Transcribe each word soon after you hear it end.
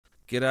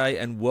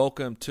G'day and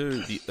welcome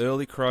to the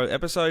Early Crow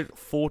episode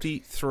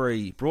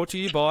 43, brought to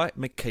you by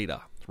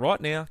Makita.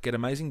 Right now, get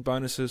amazing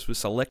bonuses with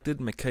selected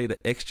Makita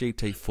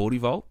XGT 40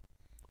 volt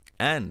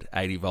and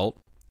 80 volt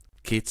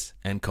kits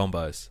and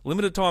combos.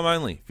 Limited time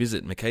only.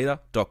 Visit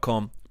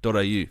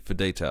makita.com.au for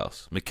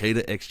details.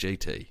 Makita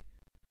XGT.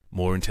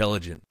 More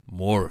intelligent,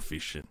 more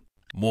efficient,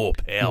 more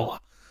power,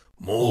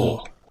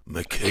 more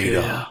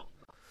Makita.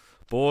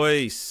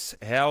 Boys,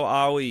 how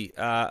are we?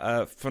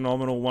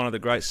 Phenomenal, one of the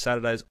great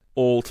Saturdays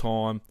all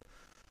time.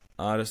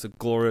 Just a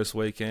glorious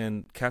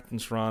weekend.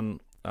 Captain's run.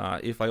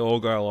 If they all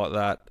go like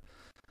that,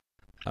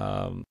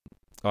 I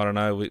don't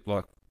know.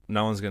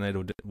 No one's going to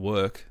need to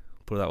work.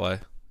 Put it that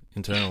way,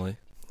 internally.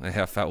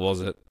 How fat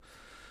was it?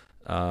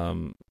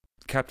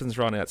 Captain's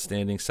run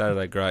outstanding.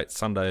 Saturday great.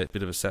 Sunday a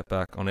bit of a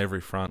setback on every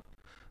front.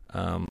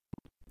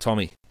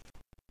 Tommy,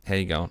 how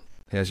you going?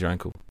 How's your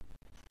ankle?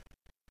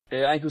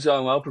 Yeah, ankle's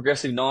going well,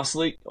 progressing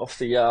nicely off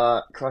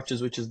the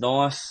crutches, which is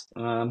nice.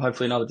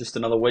 Hopefully just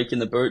another week in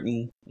the boot,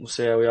 and we'll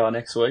see how we are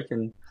next week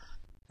and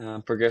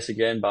progress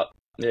again. But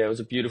yeah, it was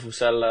a beautiful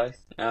Saturday.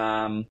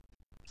 Sort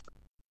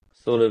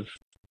of,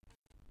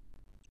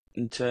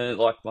 in turn,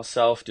 like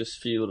myself, just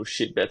a few little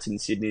shit bets in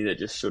Sydney that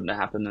just shouldn't have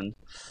happened, and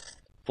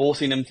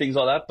forcing them, things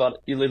like that.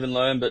 But you live and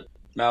learn. But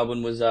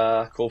Melbourne was,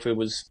 Caulfield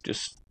was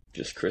just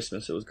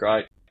Christmas. It was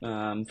great.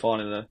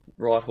 Finding the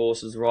right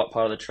horses, the right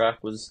part of the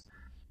track was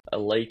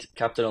elite.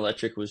 Captain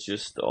Electric was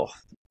just,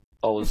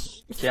 I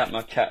was count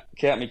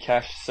me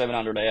cash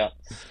 700 out.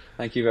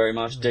 Thank you very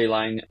much.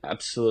 D-Lane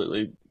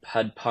absolutely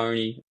had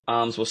pony.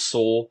 Arms were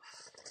sore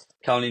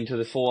coming into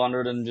the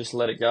 400 and just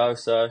let it go.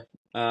 So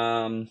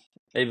even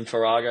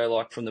Farrago,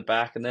 like from the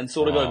back, and then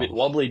sort of got a bit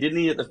wobbly, didn't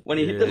he? When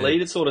he hit the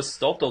lead, it sort of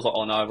stopped. I was like,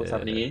 oh no, what's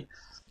happening here?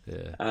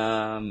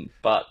 Yeah.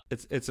 But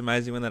it's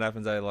amazing when that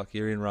happens. Like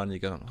you're in run, you're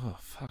going, oh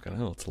fucking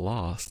hell, it's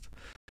last.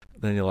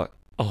 Then you're like,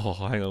 oh,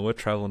 hang on, we're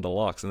travelling to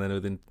Lux, and then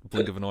within a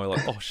blink of an eye, you're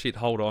like, oh shit,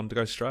 hold on, to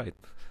go straight.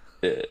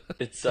 Yeah,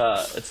 it's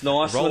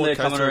nice when they're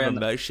coming around.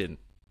 Emotion.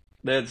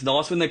 It's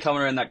nice when they're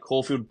coming around that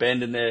Caulfield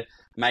bend and they're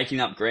making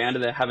up ground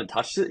and they haven't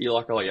touched it. You're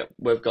like, oh yeah,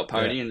 we've got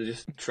pony, and they're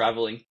just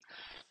travelling.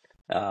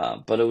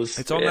 But it was.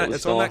 It's on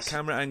that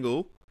camera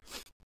angle,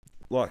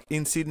 like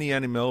in Sydney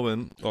and in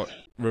Melbourne, like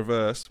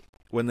reverse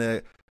when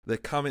they're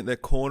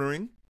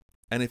cornering.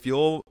 And if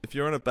you're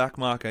on a back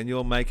marker and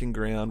you're making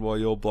ground while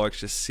your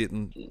bloke's just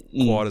sitting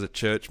quiet as a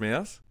church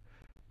mouse,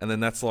 and then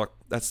that's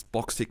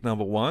box tick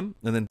number 1,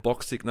 and then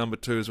box tick number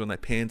 2 is when they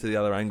pan to the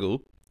other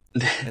angle,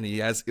 and he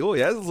has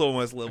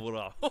almost leveled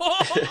up.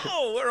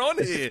 Oh, we're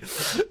on here.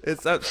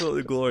 It's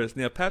absolutely glorious.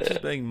 Now, Paps is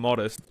being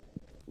modest,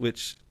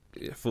 which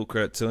full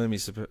credit to him.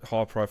 He's a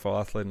high profile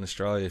athlete in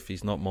Australia. If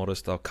he's not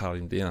modest, they'll cut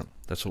him down.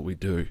 That's what we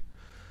do.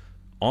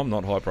 I'm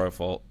not high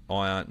profile.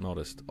 I ain't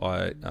modest.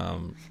 I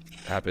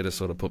happy to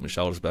sort of put my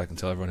shoulders back and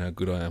tell everyone how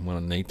good I am when I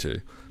need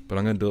to. But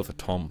I'm going to do it for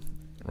Tom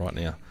right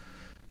now.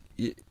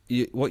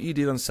 What you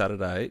did on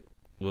Saturday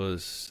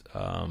was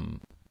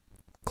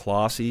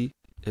classy.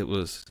 It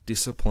was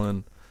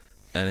discipline,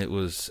 and it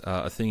was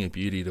a thing of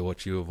beauty to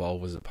watch you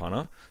evolve as a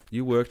punter.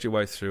 You worked your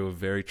way through a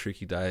very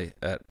tricky day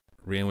at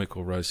Randwick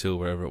or Rose Hill,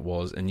 wherever it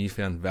was, and you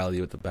found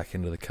value at the back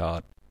end of the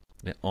card.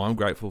 Now, I'm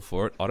grateful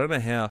for it. I don't know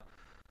how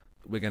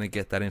we're going to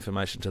get that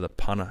information to the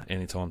punter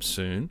anytime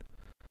soon,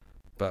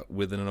 but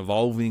with an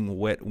evolving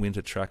wet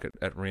winter track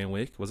at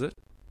Randwick, was it?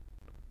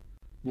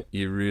 Yep.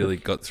 You really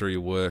got through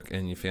your work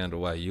and you found a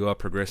way. You are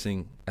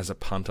progressing as a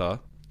punter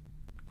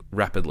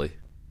rapidly.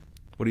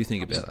 What do you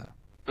think about that?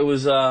 It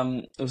was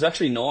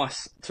actually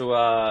nice to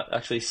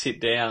actually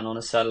sit down on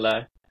a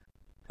Saturday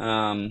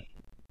and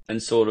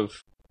sort of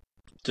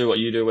do what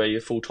you do, where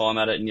you're full time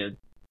at it and you're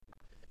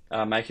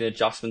making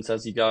adjustments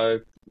as you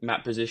go,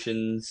 map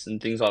positions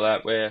and things like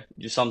that, where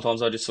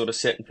sometimes I just sort of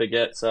set and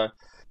forget. So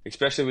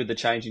especially with the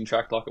changing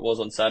track like it was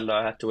on Saturday,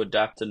 I had to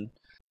adapt and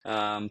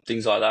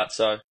things like that.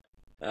 So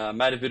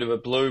made a bit of a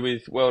blue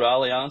with World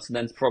Alliance, and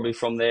then probably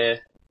from there,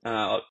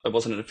 it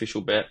wasn't an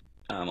official bet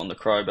on the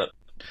Crow, but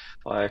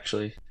I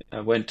actually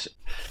went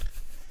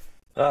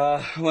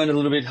a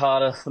little bit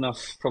harder than I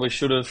probably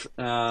should have.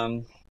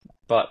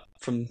 But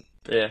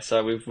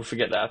so we'll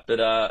forget that. But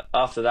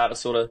after that, I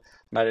sort of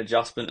made an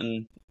adjustment,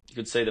 and you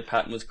could see the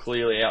pattern was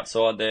clearly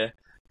outside there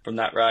from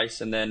that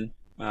race, and then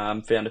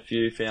found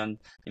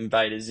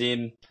Invader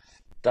Zim,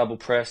 double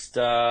pressed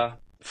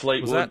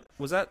Fleetwood.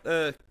 Was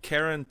that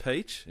Karen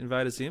Peach,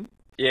 Invader Zim?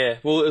 Yeah,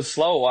 well, it was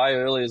slow away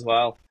early as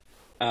well,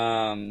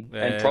 and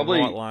probably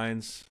right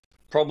lanes.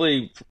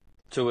 Probably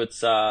to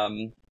its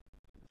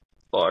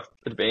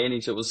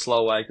advantage, it was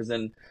slow away, because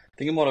then I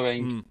think it might have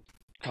been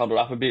cuddled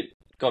up a bit,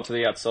 got to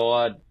the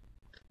outside.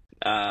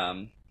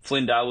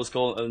 Flindale was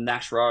called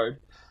Nash Road.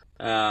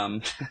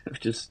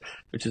 Which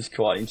is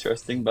quite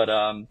interesting. But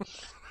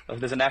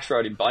there's a Nash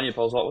Road in Bunyip.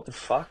 I was like, what the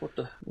fuck?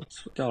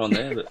 What's going on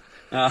there?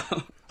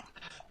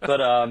 But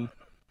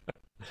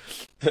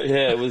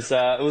yeah, it was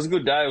a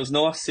good day. It was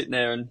nice sitting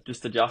there and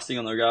just adjusting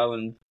on the go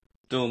and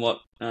doing what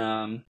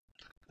the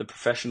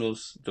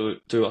professionals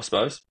do, I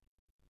suppose.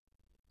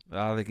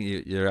 I think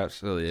you're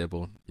absolutely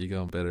airborne. You're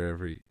going better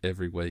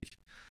every week.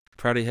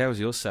 Praddy, how was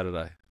your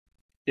Saturday?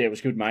 Yeah, it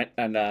was good, mate.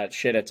 And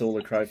shout out to all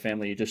the Crow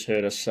family. You just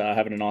heard us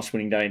having a nice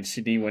winning day in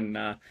Sydney when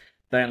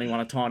they only won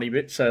a tiny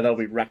bit, so they'll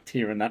be racked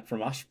hearing that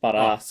from us.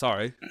 But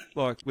Sorry.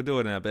 Like, we're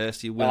doing our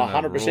best. You're winning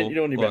 100%, overall. you're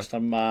doing your best.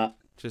 I'm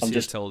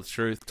Just tell the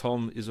truth.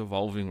 Tom is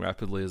evolving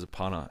rapidly as a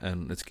punter,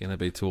 and it's going to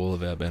be to all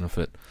of our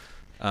benefit.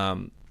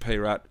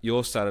 P-Rat,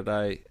 your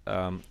Saturday,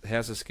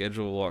 how's the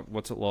schedule like?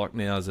 What's it like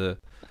now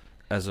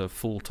as a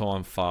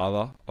full-time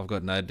father? I've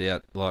got no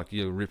doubt, like,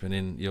 you're ripping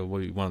in, you're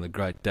one of the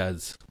great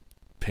dads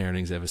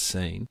parenting's ever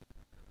seen.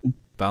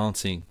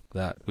 Balancing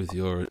that with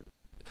your,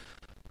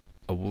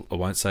 I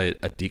won't say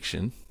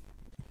addiction,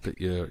 but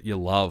your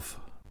love.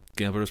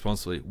 Gamble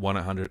responsibly.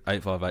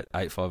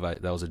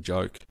 1-800-858-858. That was a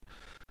joke.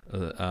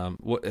 How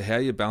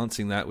are you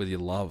balancing that with your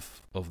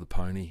love of the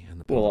pony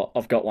and the pony? Well,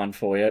 I've got one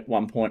for you. At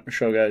one point,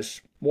 Michelle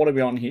goes, "What are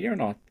we on here?"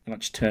 And I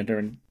just turned to her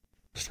and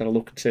just had a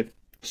look and said,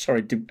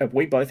 "Sorry, have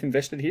we both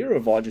invested here, or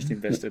have I just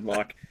invested?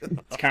 Like,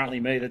 it's currently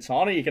me that's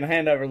on it. You can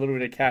hand over a little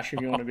bit of cash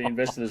if you want to be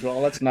invested as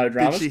well. That's no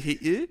dramas." Did she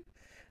hit you?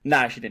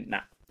 No, she didn't.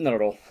 Nah, not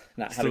at all.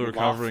 Nah, Still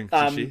recovering,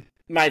 laugh. is she?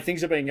 Mate, things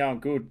have been going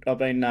good. I've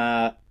been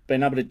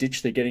able to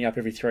ditch the getting up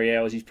every 3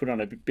 hours. He's put on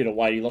a bit of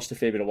weight. He lost a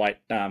fair bit of weight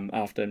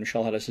after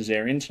Michelle had a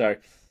cesarean. So,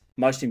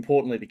 most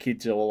importantly, the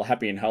kids are all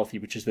happy and healthy,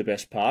 which is the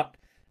best part.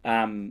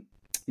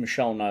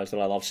 Michelle knows that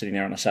I love sitting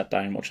there on a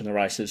Saturday and watching the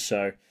races.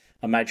 So,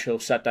 I made sure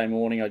Saturday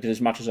morning I did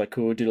as much as I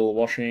could, did all the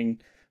washing,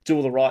 do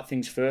all the right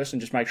things first, and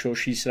just make sure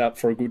she's set up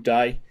for a good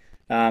day.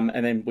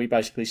 And then we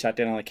basically sat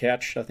down on the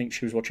couch. I think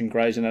she was watching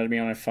Grey's Anatomy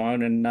on her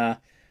phone, and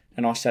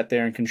I sat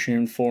there and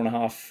consumed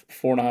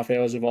 4.5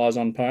 hours of Eyes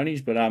on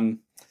Ponies. But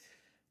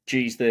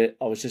geez, I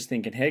was just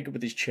thinking, how good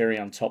would this cherry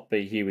on top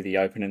be here with the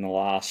Open in the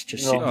last?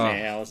 Just sitting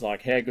there, I was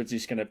like, how good's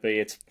this going to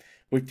be?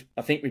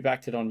 I think we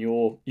backed it on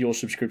your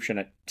subscription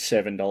at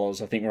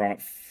 $7. I think we're on at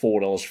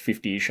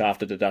 $4.50ish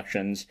after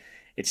deductions.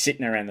 It's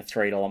sitting around the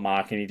 $3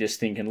 mark, and you're just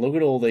thinking, look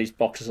at all these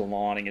boxes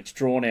aligning. It's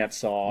drawn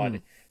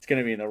outside. It's going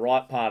to be in the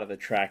right part of the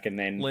track, and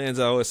then Lands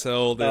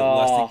OSL, the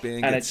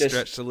elastic band gets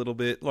stretched a little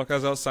bit. Like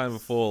as I was saying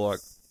before, like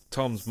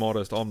Tom's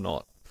modest, I'm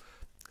not.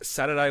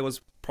 Saturday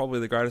was probably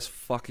the greatest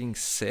fucking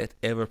set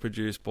ever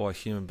produced by a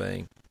human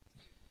being.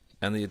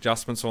 And the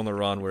adjustments on the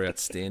run were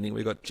outstanding.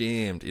 We got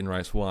jammed in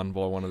race one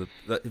by one of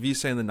the... Have you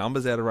seen the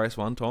numbers out of race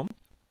one, Tom?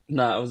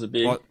 No, it was a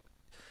big... Like,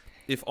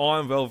 if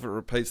Iron Velvet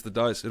repeats the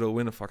dose, it'll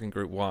win a fucking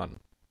Group 1.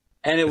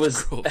 And it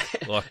was...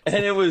 Like,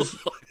 and it was...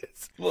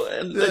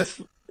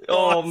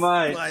 Oh,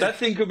 mate. That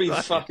thing could be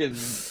fucking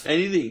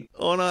anything.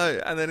 Oh, no.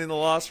 And then in the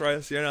last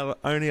race, the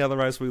only other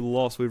race we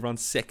lost, we run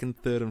second,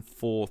 third, and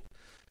fourth.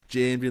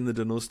 Jammed in the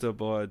Danusta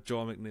by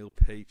John McNeil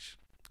Peach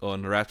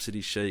on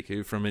Rhapsody Chic,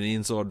 who from an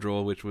inside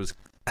draw, which was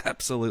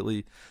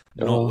absolutely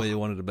not where you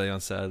wanted to be on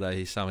Saturday,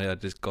 he somehow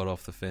just got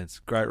off the fence.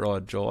 Great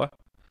ride, Jai.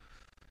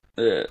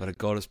 Yeah. But it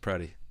got us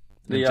Praddy.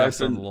 And The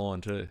Jason Open... on the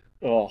line, too.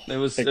 Oh, it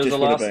was just the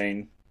would have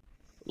been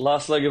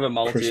last leg of a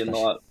multi, Christmas. and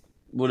like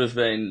would have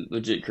been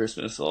legit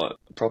Christmas, like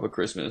proper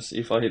Christmas,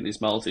 if I hit this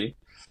multi.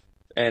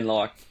 And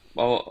like,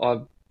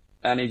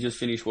 Annie just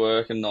finished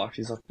work, and like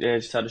she's like, "Yeah,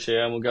 just had a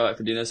shower, and we'll go out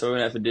for dinner." So we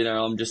went out for dinner, and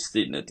I'm just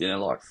sitting at dinner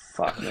like,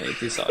 "Fuck me,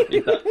 this like,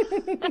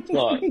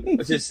 I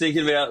was just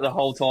thinking about it the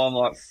whole time,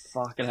 like,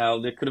 fucking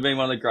hell, it could have been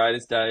one of the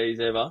greatest days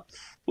ever.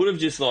 Would have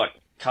just like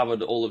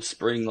covered all of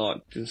spring,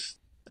 like just,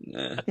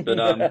 yeah.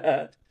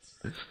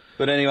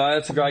 But anyway,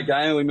 that's a great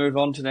game. We move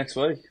on to next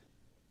week.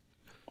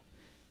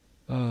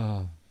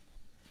 Oh,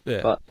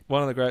 yeah.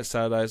 One of the great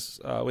Saturdays.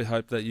 We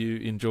hope that you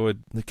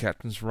enjoyed the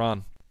captain's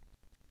run.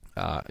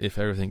 If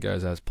everything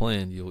goes as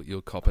planned,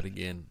 you'll cop it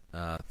again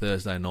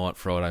Thursday night,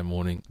 Friday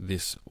morning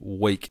this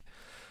week.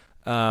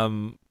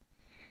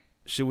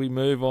 Should we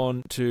move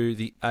on to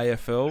the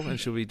AFL, and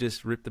should we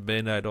just rip the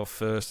Band-Aid off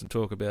first and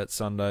talk about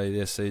Sunday, the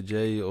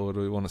SCG, or do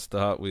we want to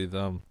start with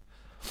some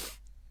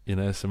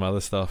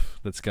other stuff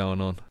that's going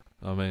on?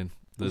 I mean,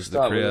 there's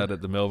the crowd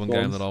at the Melbourne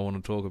game that I want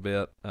to talk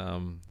about.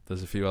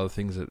 There's a few other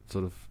things that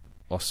sort of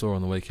I saw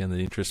on the weekend that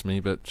interest me,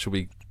 but should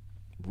we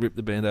rip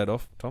the Band-Aid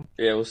off, Tom?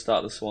 Yeah, we'll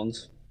start the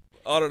Swans.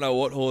 I don't know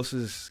what Horse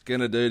is going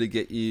to do to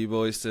get you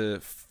boys to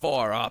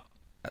fire up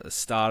at the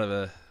start of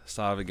a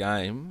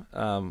game.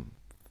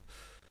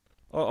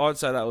 I'd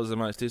say that was the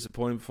most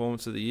disappointing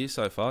performance of the year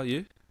so far.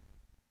 You?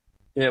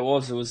 Yeah, it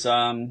was. It was.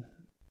 Haven't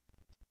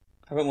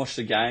watched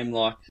the game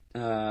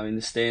in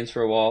the stands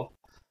for a while.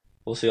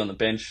 Also on the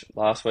bench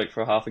last week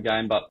for half a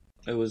game, but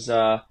it was.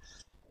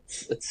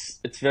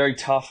 It's very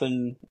tough,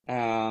 and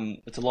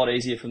it's a lot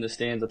easier from the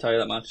stands. I'll tell you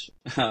that much.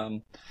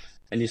 And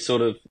you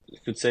sort of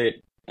could see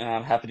it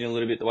happening a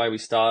little bit the way we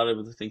started.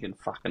 With thinking,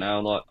 fucking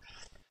hell, like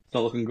it's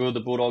not looking good.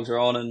 The Bulldogs are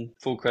on, and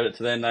full credit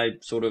to them. They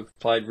sort of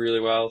played really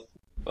well.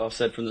 I've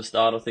said from the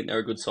start, I think they're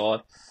a good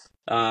side.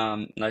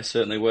 They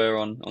certainly were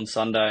on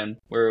Sunday, and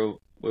we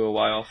were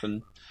way off,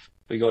 and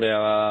we got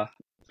our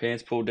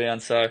pants pulled down.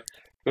 So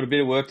got a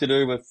bit of work to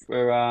do with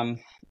that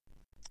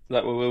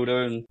we will do,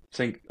 and I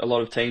think a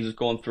lot of teams have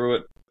gone through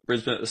it.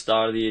 Brisbane at the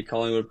start of the year,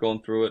 Collingwood have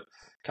gone through it,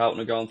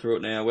 Carlton are going through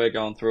it now. We're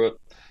going through it.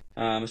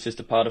 It's just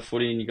a part of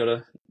footy, and you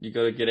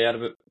gotta get out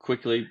of it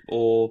quickly,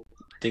 or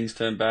things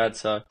turn bad.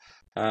 So,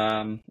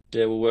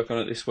 we'll work on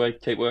it this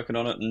week. Keep working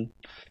on it, and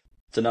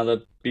it's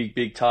another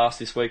big task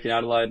this week in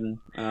Adelaide.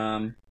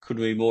 And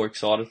couldn't be more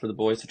excited for the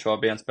boys to try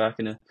and bounce back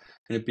in a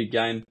big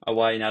game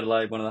away in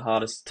Adelaide. One of the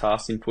hardest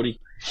tasks in footy.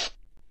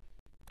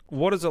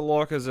 What is it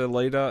like as a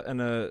leader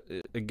and a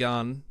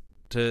gun?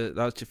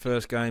 That's your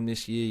first game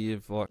this year.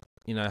 You've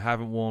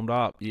haven't warmed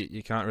up.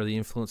 You can't really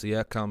influence the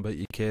outcome, but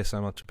you care so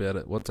much about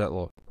it. What's that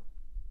like?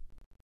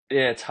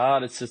 Yeah, it's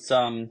hard. It's just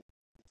you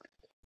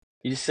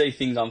just see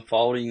things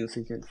unfolding and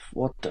thinking,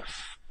 what the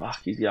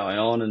fuck is going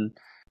on?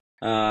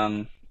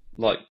 And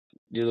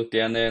you look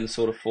down there and the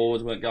sort of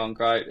forwards weren't going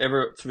great.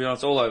 To be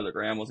honest, all over the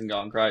ground wasn't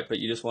going great, but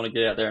you just want to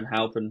get out there and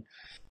help, and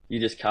you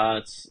just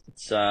can't.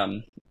 It's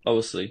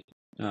obviously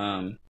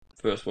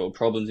first world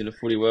problems in the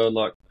footy world.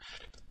 Like,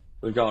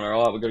 we're going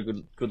all right, we've got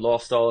a good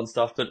lifestyle and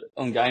stuff, but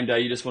on game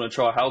day you just want to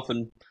try help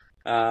and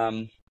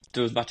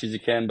do as much as you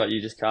can, but you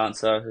just can't.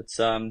 So it's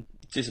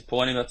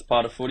disappointing. That's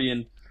part of footy,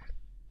 and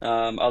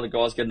other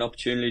guys get an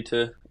opportunity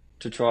to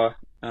try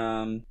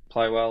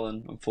play well,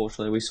 and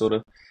unfortunately we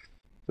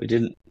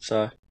didn't.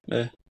 So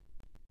yeah,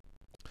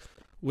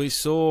 we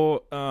saw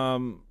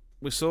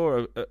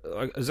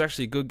it was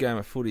actually a good game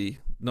of footy.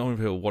 Not many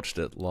people watched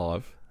it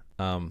live.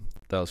 That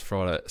was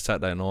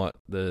Saturday night,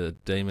 the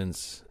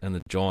Demons and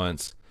the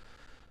Giants.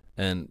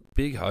 And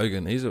Big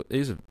Hogan, has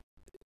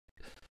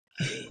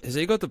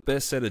he got the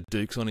best set of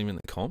dukes on him in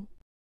the comp?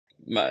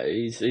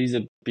 Mate, he's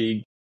a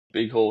big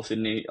horse,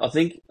 isn't he? I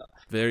think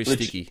very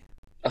sticky.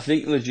 I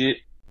think legit,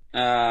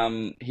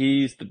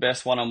 he's the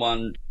best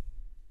one-on-one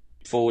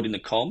forward in the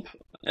comp.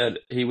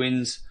 He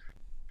wins,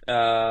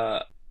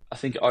 I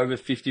think, over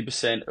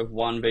 50% of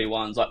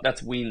 1v1s. Like,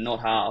 that's win,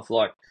 not half.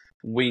 Like,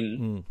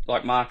 win,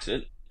 like, marks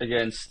it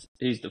against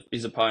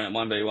his opponent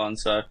 1v1.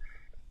 So,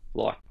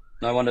 like,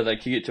 no wonder they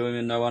kick it to him,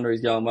 and no wonder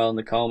he's going well in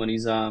the Coleman.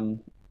 He's it's a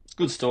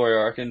good story,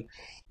 I reckon.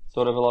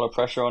 Sort of a lot of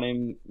pressure on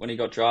him when he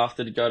got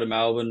drafted to go to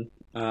Melbourne,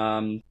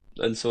 and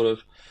sort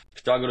of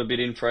struggled a bit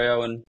in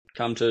Freo and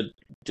come to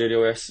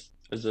GWS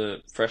as a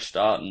fresh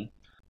start. And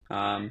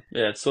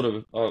it's sort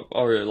of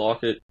I really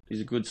like it.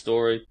 He's a good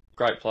story,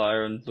 great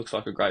player, and looks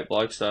like a great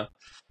bloke. So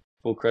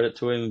full credit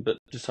to him, but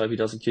just hope he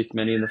doesn't kick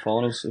many in the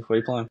finals if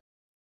we play him.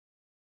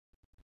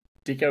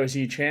 Dicko, is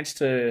there a chance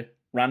to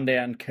run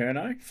down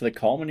Kerno for the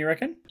Coleman, you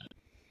reckon?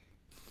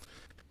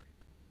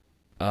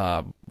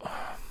 I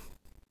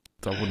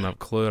wouldn't have a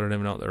clue. I don't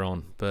even know what they're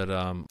on. But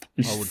I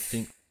would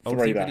think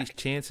that his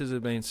chances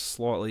have been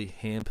slightly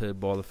hampered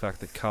by the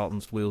fact that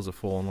Carlton's wheels are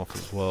falling off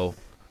as well.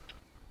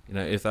 You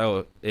know, if they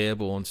were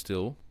airborne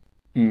still,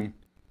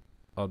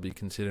 I'd be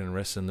considering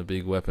resting the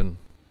big weapon.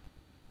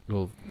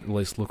 Well, at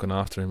least looking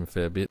after him a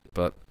fair bit.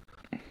 But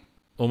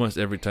almost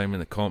every team in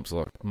the comp's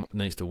like,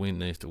 needs to win.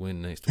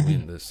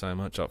 There's so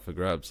much up for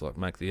grabs. Like,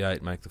 make the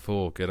 8, make the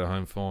 4, get a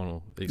home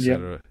final,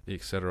 etc.,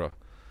 etc.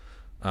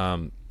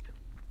 But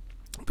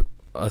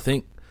I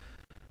think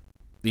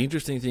the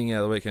interesting thing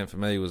out of the weekend for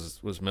me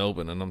was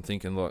Melbourne, and I'm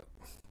thinking, like,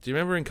 do you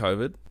remember in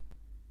COVID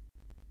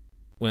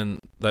when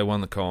they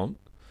won the comp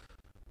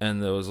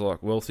and there was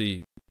like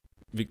wealthy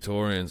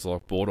Victorians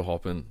like border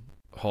hopping,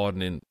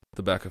 hiding in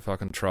the back of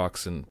fucking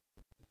trucks and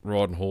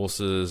riding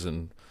horses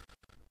and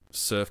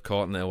surf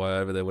kiting their way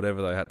over there,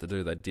 whatever they had to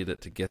do, they did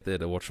it to get there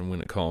to watch them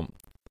win a comp.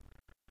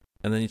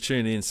 And then you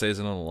tune in,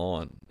 season on the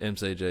line,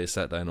 MCG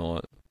Saturday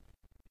night.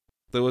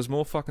 There was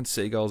more fucking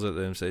seagulls at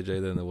the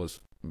MCG than there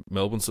was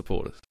Melbourne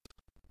supporters.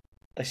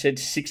 They said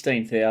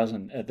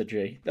 16,000 at the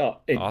G.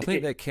 I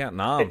think they're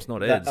counting arms,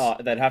 not heads.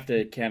 They'd have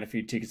to count a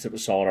few tickets that were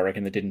sold, I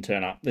reckon, that didn't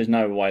turn up. There's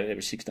no way there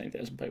were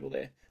 16,000 people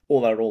there.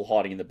 Or they were all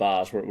hiding in the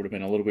bars where it would have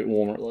been a little bit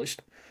warmer at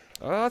least.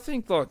 I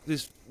think like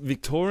this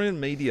Victorian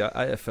media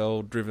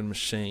AFL-driven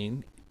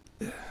machine,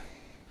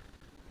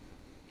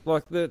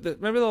 like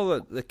remember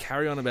all the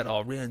carry on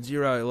about round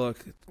zero,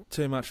 like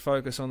too much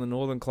focus on the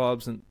northern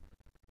clubs, and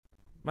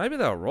maybe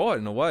they were right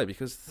in a way,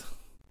 because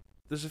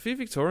there's a few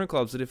Victorian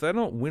clubs that if they're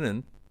not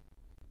winning,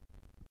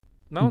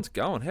 no one's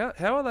going.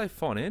 How are they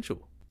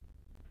financial?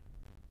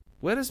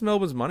 Where does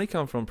Melbourne's money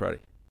come from, Praddy?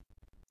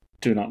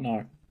 Do not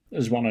know.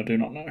 There's one I do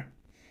not know.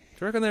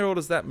 Do you reckon they're all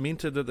just that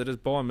minted that they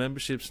just buy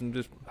memberships and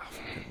just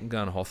I'm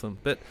going to Hotham?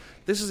 But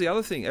this is the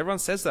other thing. Everyone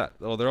says that.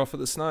 Oh, they're off at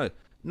the snow.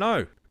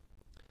 No.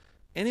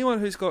 Anyone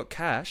who's got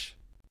cash,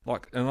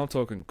 like, and I'm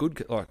talking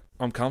good, like,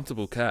 I'm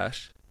comfortable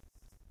cash,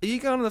 are you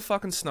going to the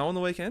fucking snow on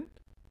the weekend?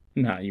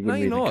 No, you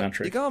wouldn't leave the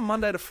country. You're going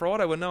Monday to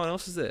Friday when no one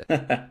else is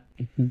there.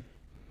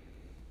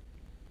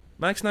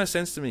 Makes no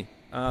sense to me.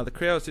 The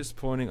crowd's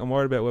disappointing. I'm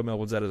worried about where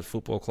Melbourne's at as a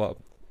football club.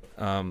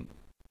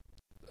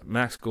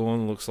 Max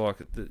Gawn looks like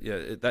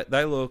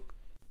they look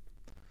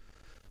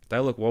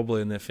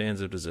wobbly, and their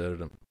fans have deserted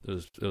them.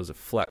 It was a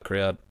flat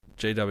crowd.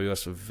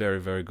 GWS were very,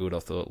 very good, I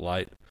thought,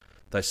 late.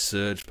 They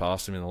surged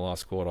past them in the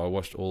last quarter. I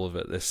watched all of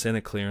it. Their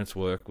centre clearance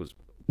work was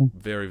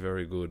very,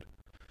 very good,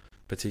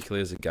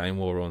 particularly as a game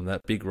wore on.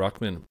 That big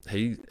ruckman,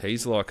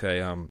 he's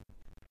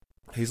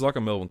like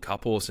a Melbourne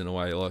Cup horse in a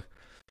way. Like,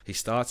 he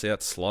starts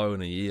out slow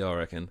in a year, I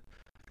reckon,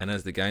 And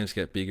as the games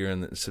get bigger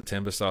and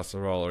September starts to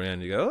roll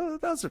around, you go, oh,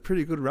 that was a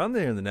pretty good run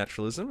there in the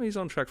naturalism. He's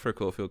on track for a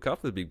Caulfield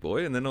Cup, the big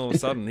boy. And then all of a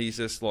sudden, he's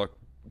just like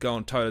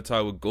going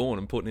toe-to-toe with Gawn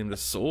and putting him to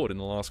sword in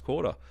the last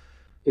quarter.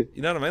 You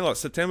know what I mean? Like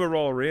September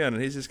roll around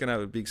and he's just going to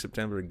have a big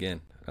September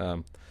again.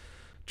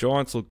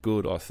 Giants look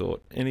good, I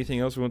thought. Anything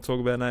else we want to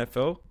talk about in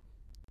AFL?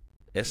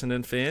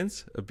 Essendon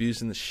fans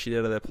abusing the shit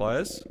out of their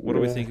players. What do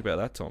we think about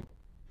that, Tom?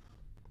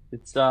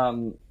 It's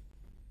No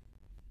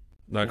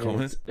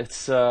comment?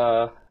 It's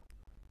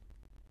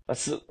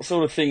that's the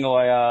sort of thing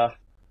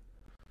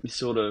you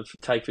sort of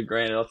take for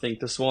granted. I think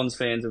the Swans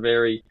fans are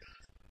very,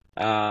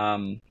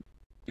 I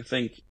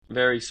think,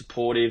 very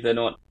supportive. They're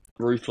not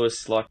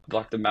ruthless like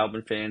the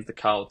Melbourne fans, the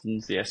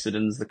Carltons, the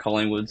Essendons, the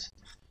Collingwoods.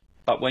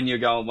 But when you're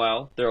going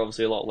well, they're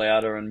obviously a lot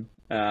louder and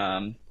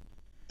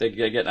they're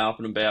getting up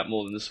and about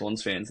more than the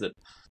Swans fans. That,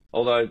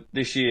 although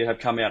this year have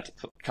come out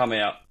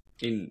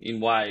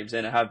in waves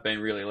and have been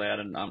really loud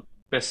and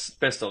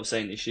best I've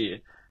seen this year.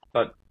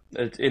 But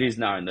it is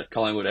known that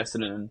Collingwood,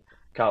 Essendon, and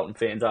Carlton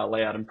fans are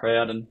loud and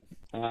proud, and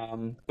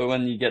but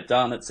when you get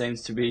done, it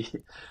seems to be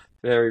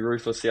very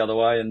ruthless the other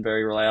way and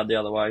very loud the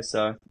other way.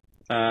 So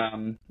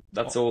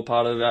that's all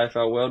part of the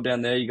AFL world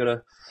down there. You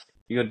got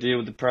to deal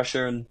with the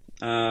pressure, and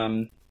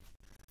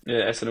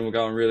Essendon were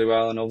going really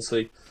well, and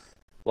obviously,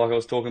 like I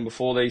was talking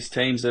before, these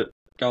teams that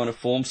go in a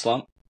form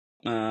slump.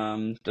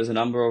 There's a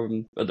number of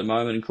them at the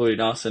moment,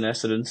 including us and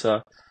Essendon.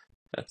 So.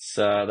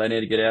 They need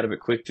to get out of it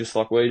quick, just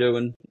like we do,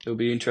 and it'll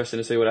be interesting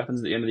to see what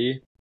happens at the end of the year.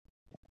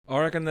 I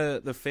reckon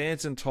the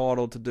fans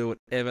entitled to do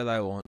whatever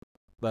they want.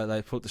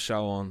 They put the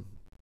show on.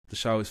 The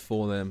show is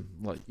for them.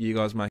 Like, you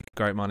guys make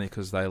great money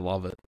because they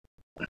love it.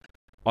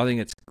 I think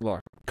it's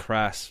like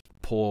crass,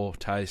 poor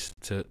taste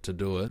to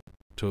do it,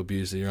 to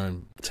abuse your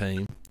own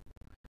team.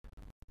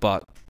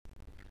 But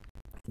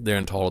they're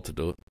entitled to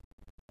do it,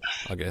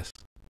 I guess.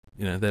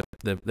 You know,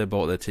 they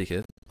bought their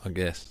ticket, I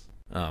guess.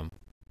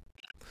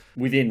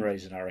 Within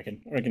reason, I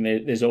reckon.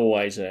 There's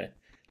always a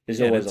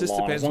line.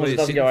 As long as it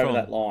doesn't go over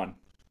that line.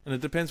 And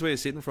it depends where you're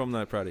sitting from,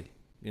 though, Praddy.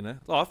 You know,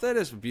 like, if they're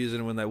just abusing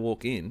them when they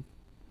walk in,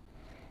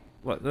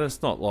 like,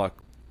 that's not like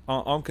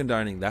I'm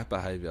condoning that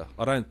behaviour.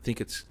 I think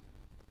it's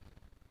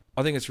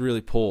really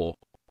poor,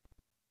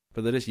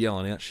 but they're just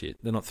yelling out shit.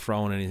 They're not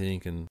throwing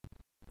anything and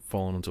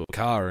falling into a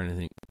car or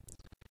anything.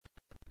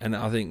 And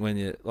I think when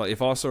you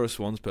if I saw a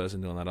Swans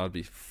person doing that, I'd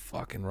be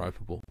fucking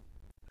ropeable.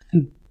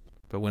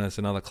 But when it's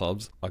in other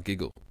clubs, I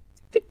giggle.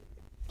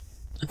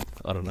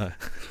 I don't know.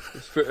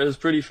 It was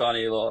pretty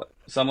funny. Like,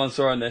 someone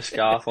throwing their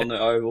scarf on the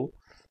oval,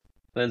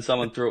 then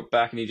someone threw it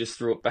back, and he just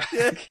threw it back.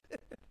 Yeah.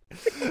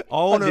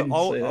 I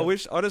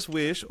just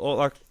wish, or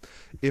like,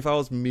 if I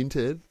was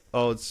minted,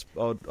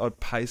 I'd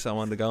pay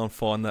someone to go and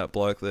find that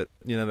bloke that,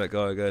 you know, that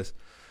guy who goes,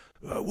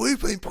 we've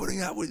been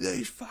putting up with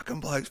these fucking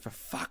blokes for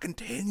fucking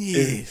 10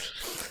 years.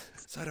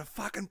 So to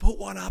fucking put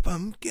one up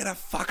them, get a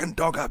fucking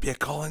dog up, you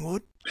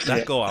Collingwood.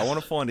 That guy, I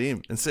want to find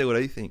him and see what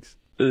he thinks.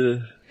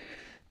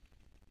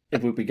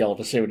 It would be gold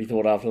to see what he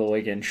thought after the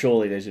weekend.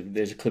 Surely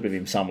there's a clip of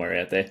him somewhere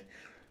out there.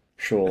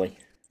 Surely.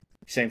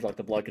 Seems like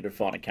the bloke could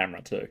find a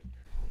camera too.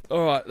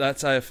 All right,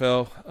 that's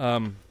AFL.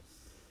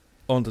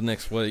 On to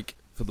next week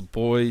for the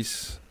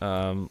boys.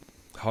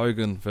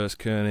 Hogan versus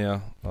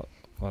Kernia.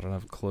 I don't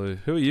have a clue.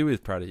 Who are you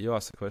with, Praddy? You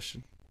asked the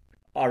question.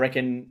 I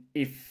reckon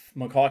if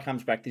Mackay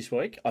comes back this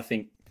week,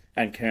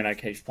 and Kerno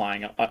keeps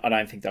playing, I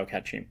don't think they'll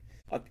catch him.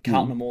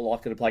 Carlton are more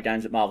likely to play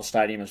games at Marvel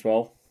Stadium as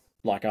well.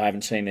 Like, I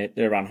haven't seen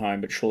their run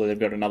home, but surely they've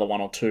got another one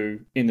or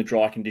two in the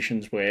dry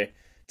conditions where,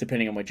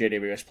 depending on where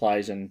GWS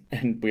plays, and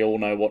we all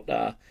know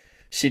what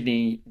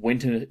Sydney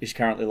winter is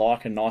currently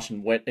like, and nice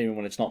and wet even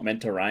when it's not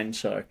meant to rain.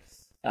 So,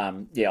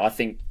 I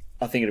think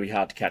it'll be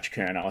hard to catch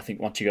Kerno. I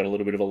think once you got a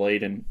little bit of a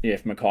lead, and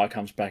if Mackay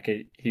comes back,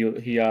 he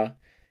won't be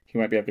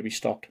able to be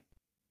stopped.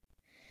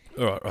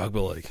 All right, Rugby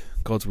League,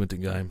 God's winter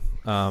game.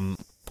 One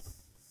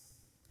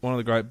of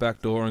the great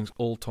backdoorings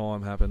all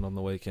time happened on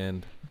the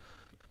weekend.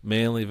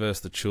 Manly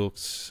versus the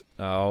Chooks.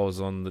 I was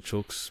on the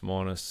Chooks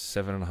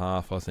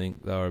 -7.5, I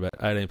think. They were about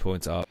 18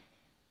 points up.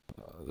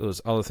 There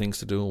was other things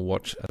to do and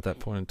watch at that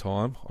point in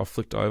time. I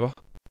flicked over. I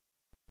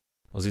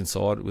was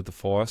inside with the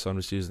fire, so I'm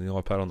just using the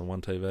iPad on the one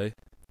TV.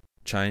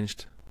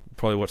 Changed.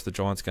 Probably watched the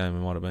Giants game, it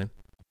might have been.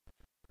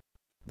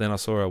 Then I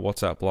saw our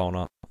WhatsApp blowing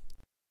up.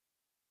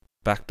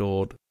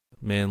 Backdoored.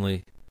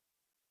 Manly.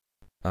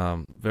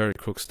 Very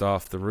crook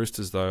stuff. The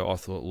Roosters, though, I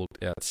thought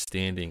looked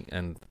outstanding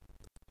and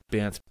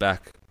bounced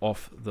back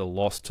off the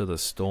loss to the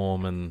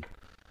Storm, and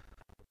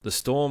the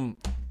Storm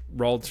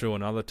rolled through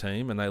another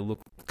team and they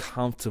looked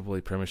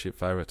comfortably premiership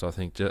favourites, I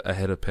think,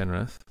 ahead of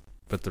Penrith.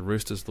 But the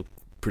Roosters look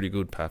pretty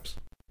good, Paps.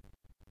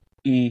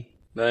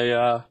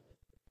 They're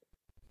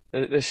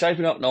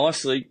shaping up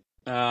nicely.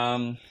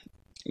 Then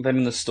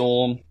in the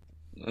Storm,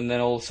 and then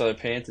also the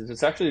Panthers.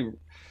 It's actually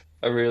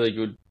a really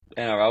good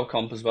NRL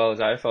comp as well as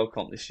AFL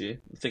comp this year.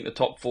 I think the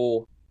top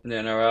four in the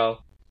NRL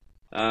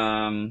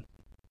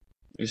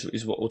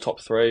is what, well,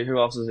 top three. Who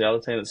else is the other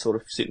team that's sort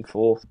of sitting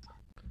fourth?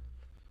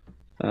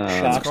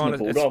 Sharks and the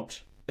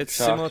Bulldogs. It's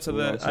similar to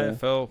the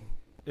AFL.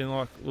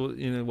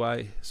 in a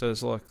way. So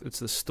it's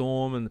the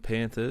Storm and the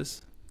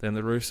Panthers. Then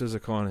the Roosters are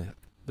kind of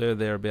they're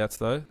thereabouts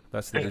though.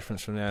 That's the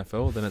difference from the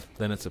AFL.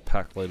 Then it's a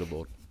packed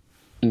leaderboard.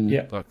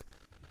 Yeah.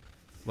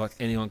 Like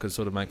anyone could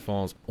sort of make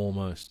finals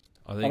almost.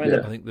 I think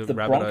the Rabbitohs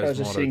Broncos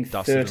are might sitting have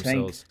dusted 13th.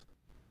 themselves.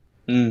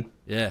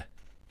 Yeah.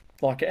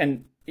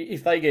 And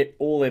if they get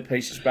all their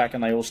pieces back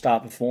and they all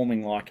start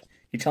performing,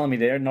 you're telling me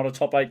they're not a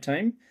top 8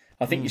 team?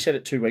 I think you said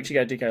it 2 weeks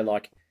ago,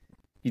 Dicko,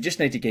 you just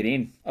need to get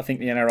in. I think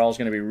the NRL is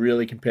going to be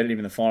really competitive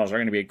in the finals. They're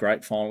going to be a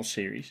great final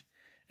series.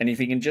 And if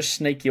you can just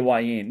sneak your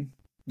way in,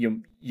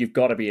 you've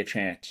got to be a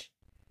chance.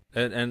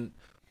 And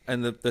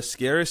the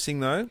scariest thing,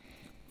 though,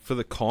 for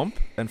the comp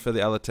and for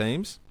the other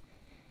teams,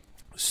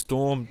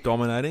 Storm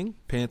dominating,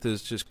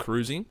 Panthers just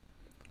cruising.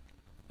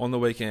 On the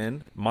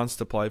weekend,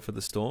 Munster played for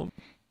the Storm,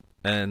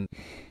 and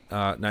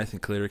Nathan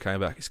Cleary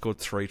came back. He scored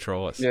 3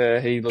 tries. Yeah,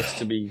 he looks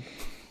to be...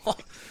 I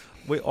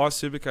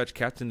Supercoach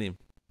captained him.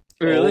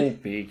 Really? Oh,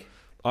 big.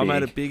 I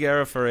made a big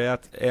error for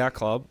our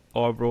club.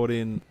 I brought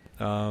in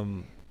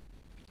the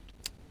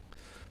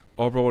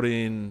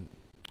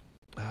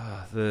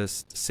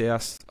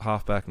South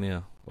halfback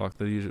now, like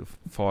the usual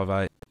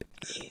 5'8".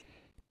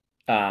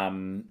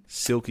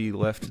 Silky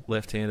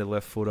left-handed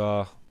left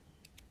footer.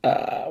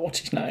 What's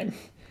his name?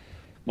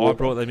 I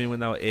brought them in when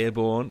they were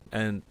airborne,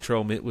 and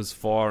Trell Mitt was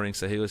firing,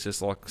 so he was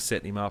just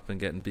setting him up and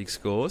getting big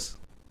scores.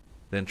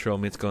 Then Trell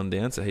Mitt's gone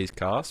down, so he's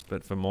cast.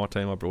 But for my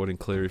team, I brought in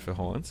Cleary for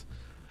Hines.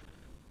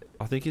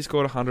 I think he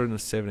scored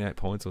 178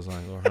 points or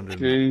something, or 100.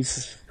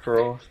 Jesus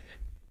Christ!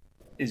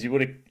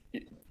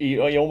 He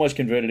almost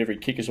converted every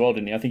kick as well,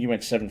 didn't he? I think he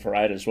went 7 for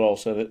 8 as well.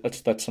 So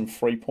that's some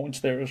free points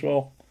there as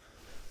well.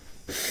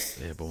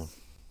 Airborne.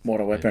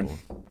 What a weapon!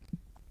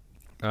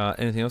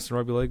 Anything else in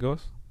rugby league,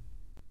 guys?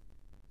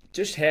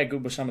 Just how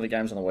good were some of the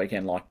games on the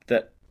weekend? Like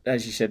that,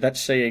 as you said, that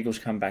Sea Eagles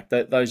comeback,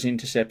 those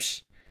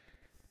intercepts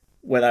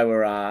where they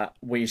were,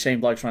 where you seen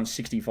blokes run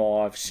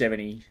 65,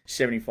 70,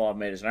 75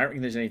 metres. And I don't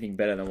think there's anything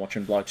better than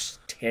watching blokes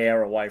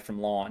tear away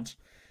from lines.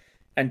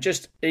 And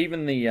just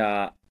even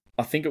I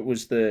think it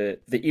was the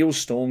Eels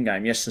Storm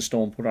game. Yes, the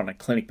Storm put on a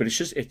clinic, but it's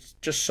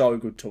just so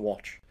good to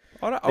watch.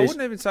 I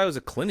wouldn't even say it was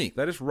a clinic.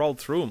 They just rolled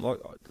through them.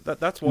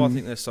 That's why I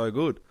think they're so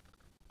good.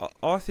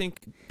 I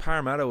think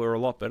Parramatta were a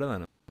lot better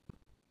than them.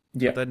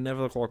 Yeah, but they'd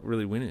never look like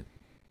really winning.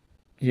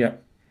 Yeah.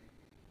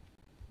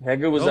 How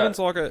good was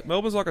that?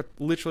 Melbourne's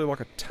literally like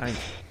a tank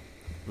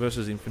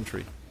versus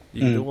infantry.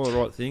 You can do all the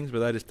right things, but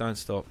they just don't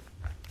stop.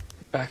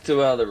 Back to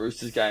the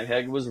Roosters game.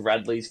 How good was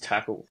Radley's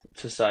tackle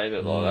to save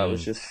it? That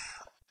was just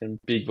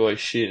big boy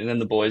shit. And then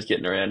the boys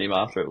getting around him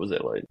after it was their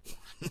lead.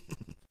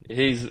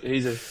 He's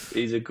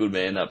a good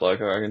man, that bloke,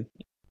 I reckon.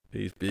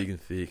 He's big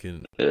and thick,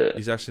 and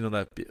he's actually not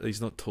that big.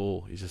 He's not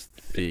tall. He's just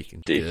thick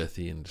and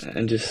girthy,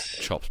 and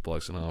just chops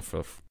blokes in half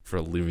for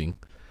a living.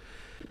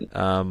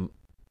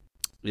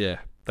 Yeah,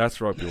 that's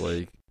rugby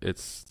league.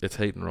 It's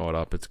heating right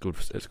up. It's good.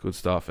 It's good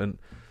stuff. And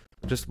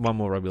just one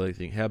more rugby league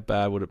thing. How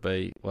bad would it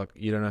be?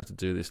 You don't have to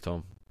do this,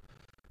 Tom.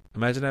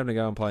 Imagine having to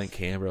go and play in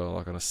Canberra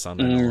on a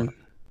Sunday night.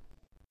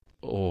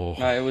 Oh,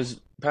 no, it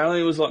was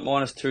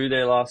 -2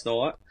 there last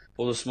night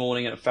or this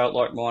morning, and it felt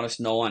like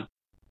 -9.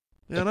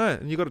 Yeah, I know.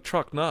 And you got a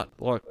truck nut.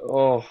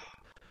 Oh,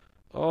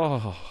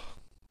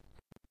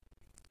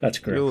 that's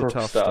great. Real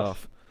tough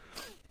stuff.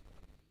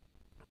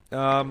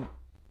 All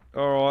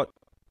right.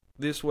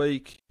 This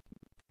week,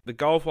 the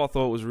golf I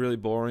thought was really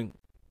boring.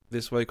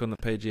 This week on the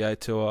PGA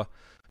Tour,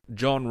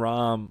 John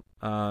Rahm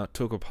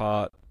took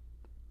apart,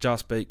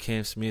 just beat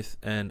Cam Smith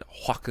and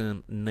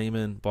Joaquin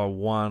Niemann by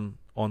 1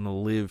 on the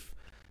live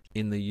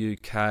in the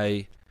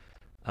UK.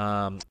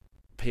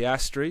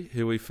 Piastri,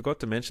 who we forgot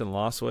to mention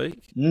last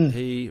week,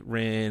 he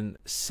ran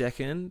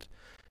second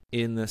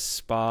in the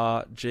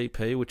Spa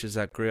GP, which is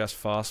that grouse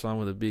fast one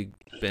with the big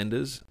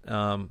benders.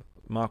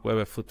 Mark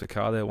Webber flipped a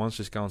car there once,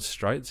 just going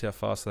straight. See how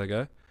fast they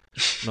go.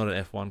 Not an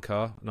F1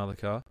 car, another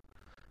car.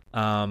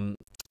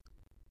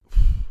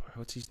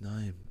 What's his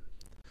name?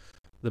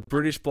 The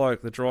British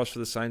bloke that drives for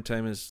the same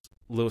team as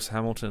Lewis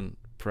Hamilton,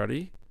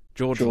 Praddy.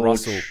 George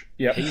Russell.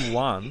 Yep. He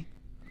won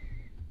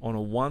on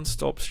a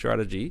one-stop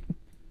strategy,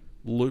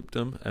 looped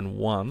him and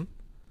won,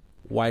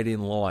 weighed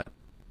in light.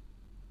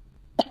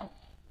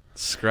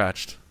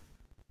 Scratched.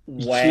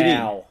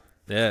 Wow.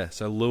 Yeah,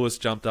 so Lewis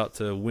jumped up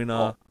to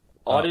winner.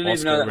 I didn't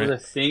even know that was a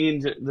thing in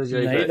the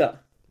GP. Neither.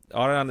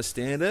 I don't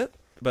understand it,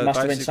 but Must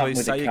have been basically, something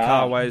with say the your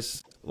car. car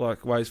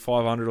weighs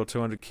 500 or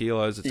 200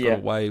 kilos, it's got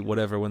to weigh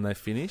whatever when they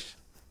finish.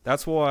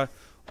 That's why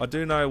I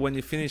do know when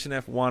you finish an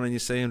F1 and you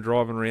see them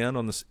driving around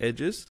on the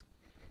edges,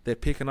 they're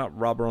picking up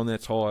rubber on their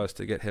tyres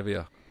to get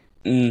heavier.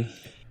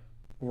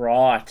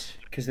 Right,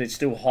 because they're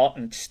still hot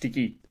and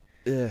sticky.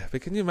 Yeah,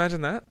 but can you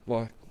imagine that?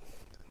 Fuck.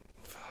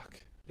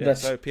 Yeah,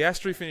 so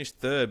Piastri finished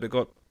third, but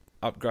got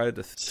upgraded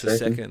to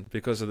second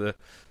because of the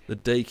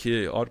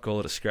DQ. I'd call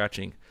it a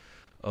scratching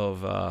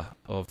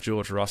of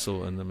George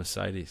Russell and the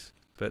Mercedes.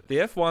 But the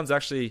F1's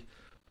actually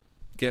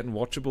getting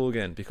watchable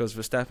again because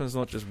Verstappen's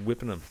not just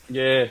whipping them.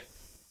 Yeah.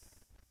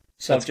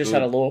 So I've just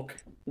had a look.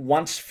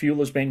 Once fuel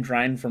has been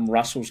drained from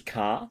Russell's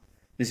car,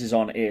 this is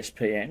on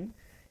ESPN,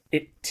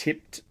 It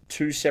tipped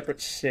 2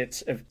 separate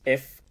sets of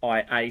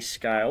FIA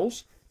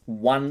scales,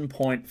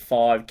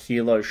 1.5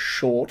 kilos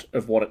short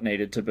of what it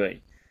needed to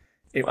be.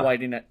 It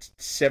weighed in at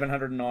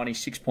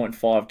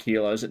 796.5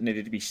 kilos. It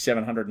needed to be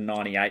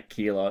 798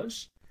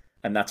 kilos,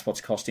 and that's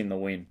what's cost him the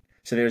win.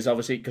 So there's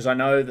obviously, because I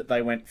know that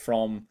they went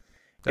from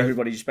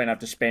everybody just being able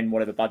to spend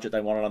whatever budget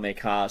they wanted on their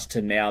cars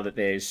to now that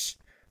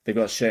they've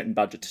got a certain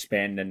budget to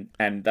spend,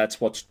 and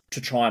that's what's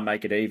to try and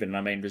make it even.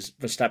 I mean,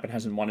 Verstappen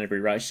hasn't won every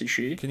race this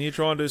year. Can you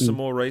try and do some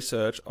more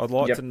research? I'd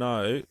like to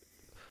know,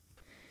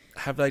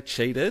 have they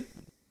cheated?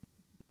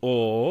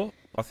 Or,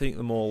 I think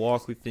the more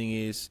likely thing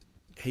is,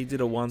 he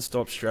did a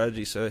one-stop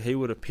strategy, so he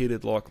would have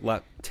pitted like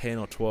lap 10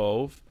 or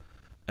 12,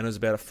 and it was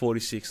about a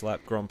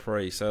 46-lap Grand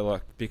Prix. So,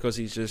 like, because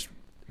he's just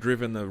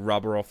driven the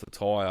rubber off the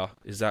tyre,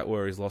 is that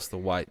where he's lost the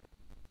weight?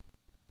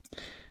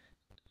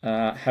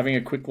 Having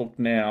a quick look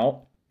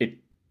now, it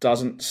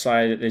doesn't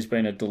say that there's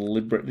been a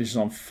deliberate... This is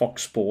on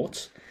Fox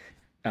Sports.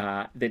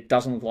 It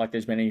doesn't look like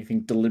there's been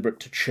anything deliberate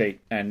to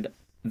cheat, and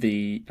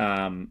the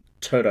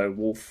Toto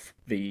Wolff,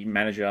 the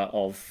manager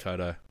of...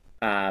 Toto.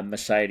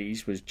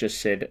 Mercedes was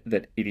just said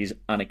that it is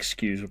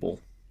unexcusable.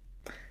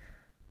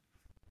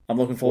 I'm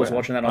looking forward to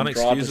watching that on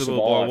Drive to Survive.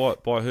 By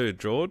what? By who?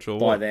 George? Or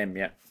by what? them,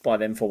 yeah. By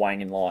them for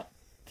weighing in light.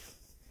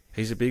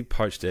 He's a big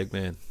poached egg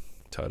man,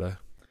 Toto.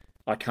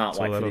 I can't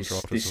wait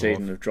for this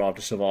season of Drive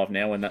to Survive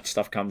now when that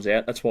stuff comes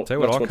out. That's what's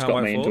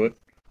got me into it.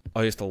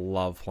 I used to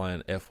love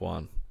playing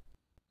F1.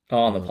 Oh,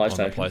 on the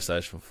PlayStation. On the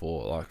PlayStation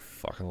 4. Like,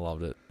 fucking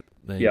loved it.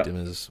 Me and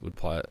Dimmers would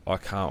play it. I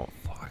can't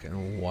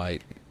fucking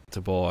wait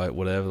to buy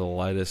whatever the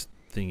latest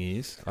thing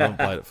is. I haven't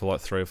played it for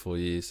like 3 or 4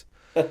 years.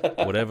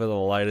 Whatever the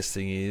latest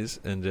thing is,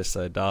 and just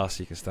say,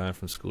 Darcy, you can stay home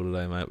from school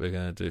today, mate. We're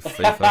going to do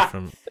FIFA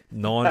from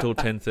 9 till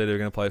 10:30. We're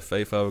going to play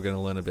FIFA. We're going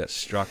to learn about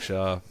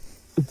structure,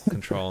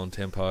 control and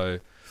tempo,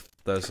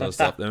 those sort of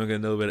stuff. Then we're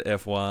going to do a bit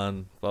of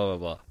F1, blah, blah,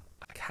 blah.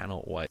 I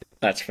cannot wait.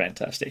 That's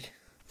fantastic.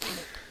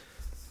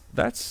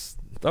 That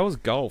was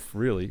golf,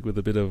 really, with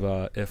a bit of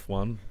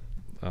F1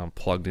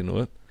 plugged into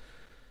it.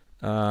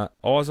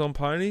 Eyes on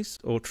ponies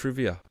or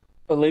trivia?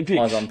 Olympics.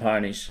 Eyes on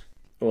ponies.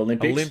 Or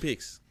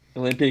Olympics.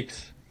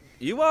 Olympics.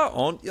 You are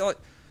on. You're like,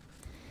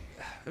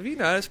 have you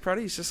noticed,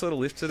 Praddy? He's just sort of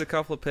lifted a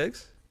couple of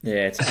pegs.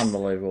 Yeah, it's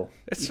unbelievable.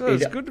 It's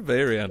good to be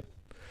around.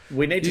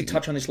 We need to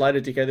touch on this later,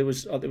 Dicko. There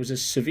was a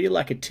severe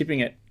lack of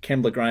tipping at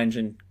Kembla Grange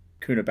and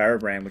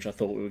Coonabarabran, which I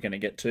thought we were going to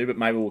get to, but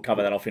maybe we'll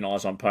cover that off in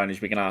Eyes on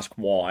Ponies. We can ask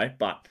why,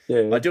 but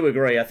I do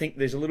agree. I think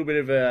there's a little bit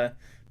of a,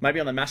 maybe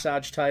on the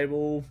massage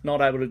table,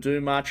 not able to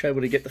do much, able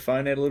to get the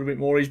phone out a little bit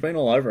more. He's been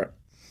all over it.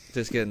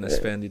 Just getting to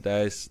spend your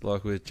days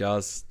like with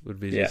Jazz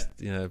would be just,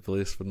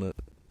 bliss, wouldn't it?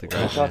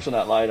 We'll touch on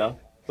that later.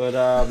 But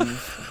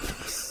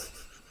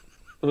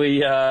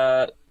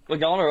we're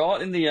going all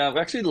right in the. We're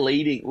actually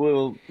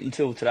leading.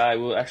 Until today,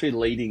 we're actually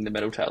leading the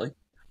medal tally.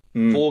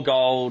 4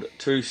 gold,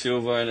 2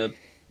 silver,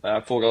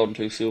 and 4 gold and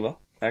 2 silver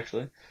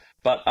actually.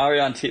 But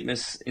Ariane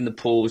Titmus in the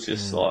pool is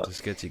just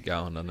just gets you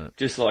going, doesn't it?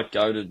 Just like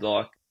goated.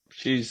 Like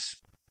she's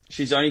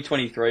only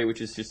 23, which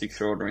is just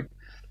extraordinary.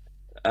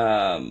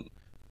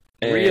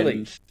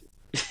 Really?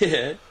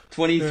 Yeah,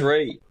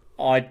 23.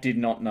 I did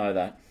not know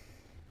that.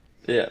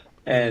 Yeah,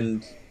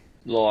 and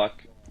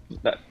like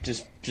that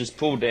just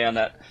pulled down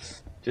that,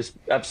 just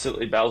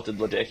absolutely belted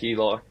Ledecky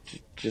like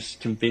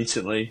just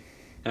convincingly.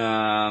 So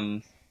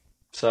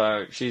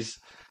I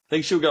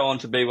think she'll go on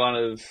to be one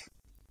of.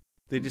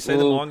 Did you see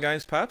the mind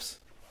games, perhaps?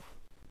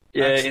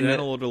 Yeah,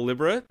 accidental or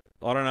deliberate?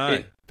 I don't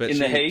know. But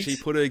the heat, she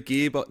put her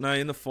gear,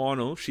 in the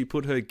final, she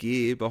put her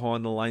gear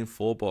behind the lane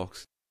 4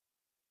 box.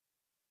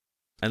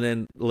 And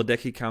then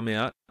Ledecky come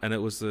out, and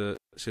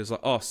she was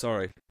like, "Oh,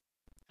 sorry."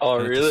 Oh,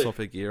 and really? Swap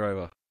her gear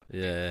over.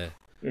 Yeah.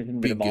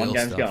 Big mind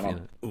games going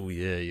on. Oh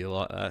yeah, you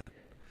like that.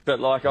 But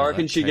like, I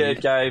reckon she gave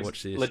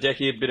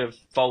Ledecky a bit of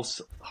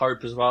false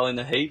hope as well in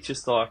the heat.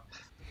 Just like,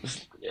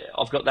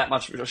 I've got that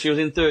much. She was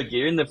in 3rd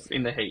gear in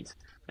the heat,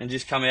 and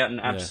just come out and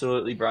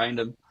absolutely brained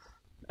him.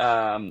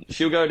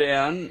 She'll go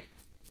down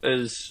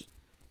as,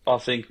 I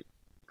think,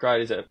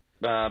 great as a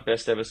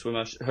best ever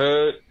swimmer.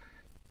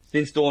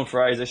 Since Dawn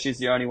Fraser, she's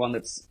the only one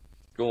that's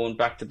gone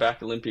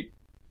back-to-back Olympic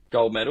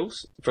gold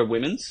medals for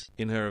women's.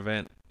 In her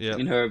event, yeah.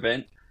 In her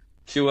event.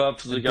 She'll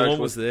obviously go Dawn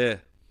to... was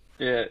there.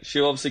 Yeah,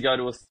 she'll obviously go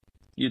to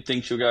you'd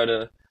think she'll go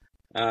to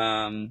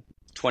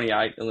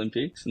 28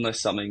 Olympics,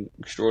 unless something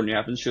extraordinary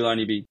happens. She'll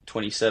only be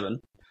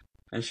 27,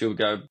 and she'll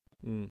go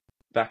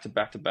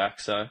back-to-back-to-back,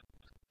 so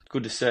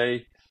good to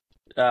see.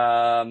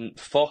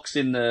 Fox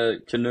in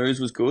the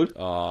canoes was good.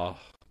 Oh,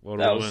 what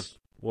a woman.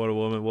 What a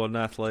woman, what an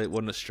athlete,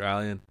 what an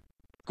Australian.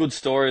 Good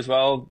story as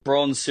well.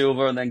 Bronze,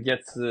 silver, and then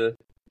gets the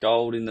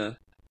gold in a.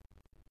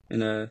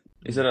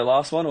 Is it her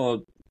last one,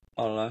 or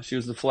I don't know? She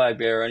was the flag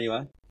bearer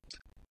anyway.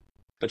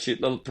 But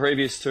the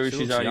previous 2,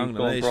 she's only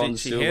gone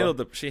bronze,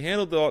 silver. She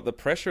handled the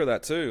pressure of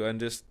that too, and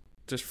just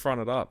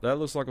fronted up. That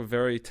looks like a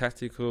very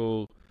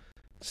tactical,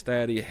 stay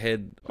out of your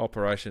head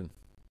operation.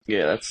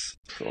 Yeah, that's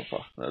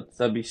proper.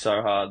 That'd be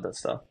so hard, that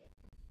stuff.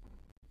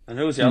 And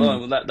who was the other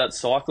one? That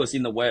cyclist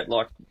in the wet,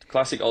 like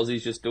classic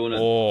Aussies, just doing it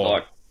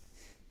like.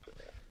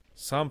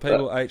 Some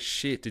people ate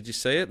shit. Did you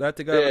see it? They had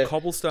to go to the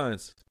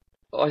cobblestones.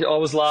 I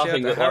was Shout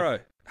laughing. out to Harrow.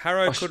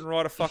 Harrow couldn't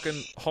ride a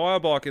fucking hire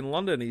bike in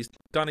London. He's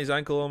done his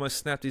ankle, almost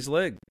snapped his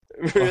leg.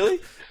 Really?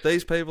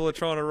 These people are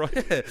trying to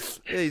ride.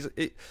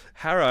 Yeah,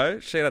 Harrow.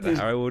 Shout out to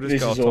Harrow. We'll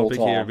just go off all topic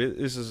here a time. bit.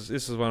 This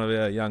is one of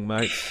our young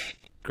mates.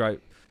 Great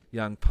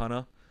young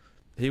punter.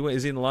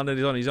 He's in London.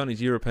 He's on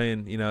his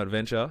European,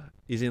 adventure.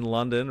 He's in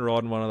London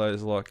riding one of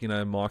those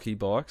Mikey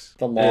bikes.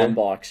 The line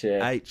bikes,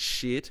 yeah. Ate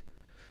shit.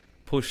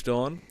 Pushed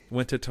on.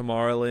 Went to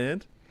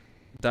Tomorrowland.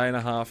 Day and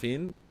a half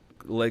in.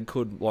 Leg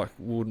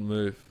wouldn't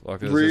move.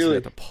 Like it was just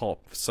about to pop.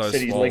 So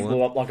Said his swollen. leg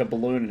blew up like a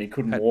balloon and he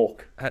couldn't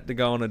walk. Had to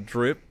go on a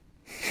drip.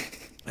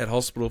 At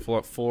hospital for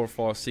like 4 or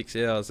 5, 6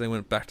 hours. Then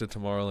went back to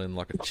Tomorrowland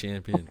like a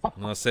champion.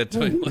 And I said to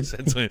him,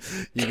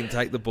 you can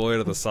take the boy out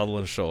of the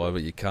Sutherland Shire,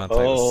 but you can't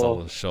take the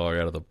Sutherland Shire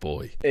out of the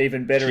boy.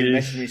 Even better, he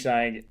messaged me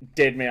saying,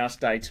 Dead Mouse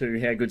Day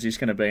 2, how good's this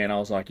going to be? And I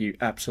was like, you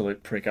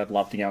absolute prick, I'd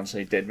love to go and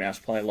see Dead Mouse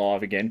play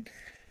live again.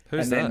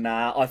 Who's Then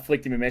I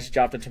flicked him a message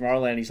after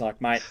Tomorrowland. He's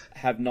like, mate,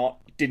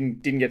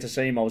 didn't get to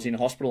see him. I was in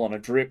hospital on a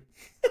drip.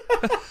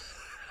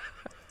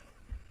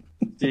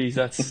 Jeez,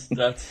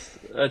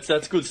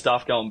 that's good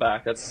stuff going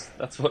back. That's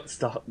what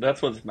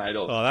it's made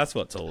of. Oh, that's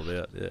what it's all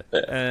about, yeah.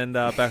 And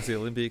back to the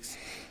Olympics.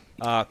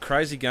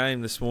 Crazy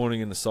game this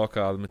morning in the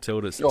soccer, the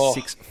Matildas,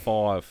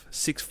 6-5.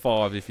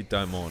 6-5 if you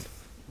don't mind.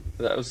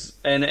 That was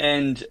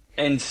end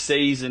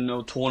season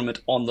or tournament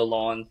on the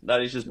line.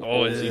 That is just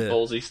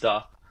ballsy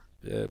stuff.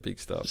 Yeah, big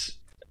stuff.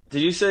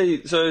 Did you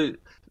see? So,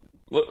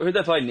 who'd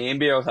they play?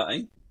 Namibia or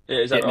something? Yeah,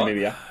 is that right?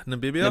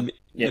 Namibia?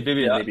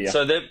 Namibia.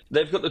 So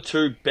they've got the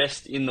two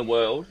best in the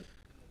world.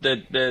 They're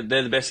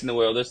the best in the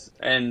world.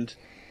 And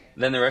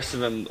then the rest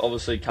of them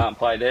obviously can't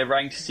play. They're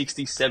ranked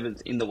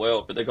 67th in the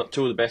world, but they've got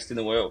two of the best in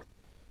the world.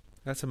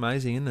 That's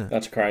amazing, isn't it?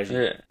 That's crazy.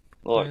 Yeah.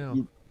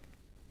 Wow.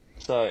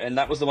 So, and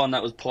that was the one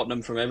that was potting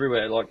them from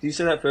everywhere. Like, do you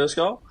see that first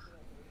goal?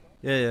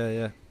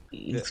 Yeah.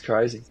 It's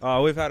crazy.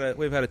 Oh, we've had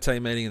a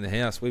team meeting in the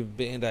house. We've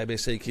banned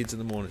ABC Kids in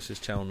the morning. It's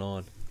just Channel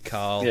 9.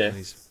 Carl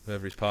and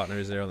whoever his partner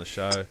is there on the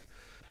show,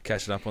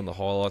 catching up on the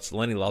highlights.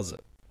 Lenny loves it.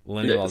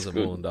 Lenny loves the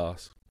ball and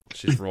das.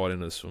 She's right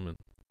into the swimming.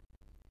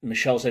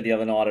 Michelle said the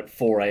other night at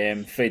 4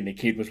 a.m, feeding the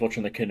kid, was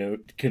watching the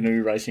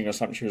canoe racing or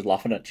something. She was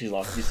laughing at it. She's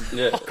like, this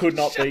could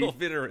not be. A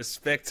bit of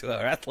respect to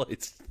our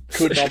athletes.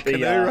 Could not be.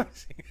 Canoe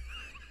racing.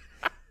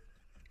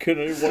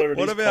 Canoe, whatever it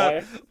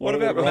is. What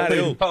about Matt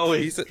Hill?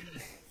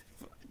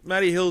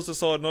 Matty Hill's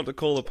decided not to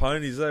call the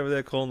ponies. Over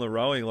there calling the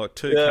rowing like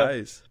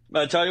 2Ks.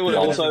 Mate, I tell you what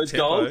also is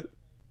gold.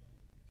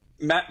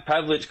 Matt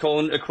Pavlich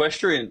calling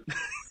equestrian.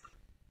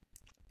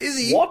 Is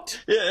he?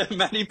 What? Yeah,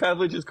 Matty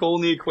Pavlich is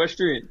calling the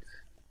equestrian.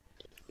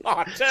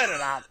 Oh, turn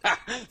it up.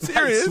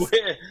 Serious?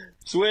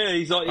 Swear.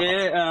 He's like,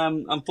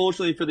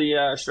 unfortunately for the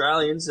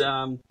Australians,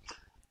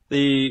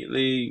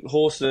 the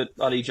horse that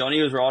Buddy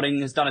Johnny was riding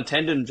has done a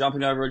tendon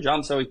jumping over a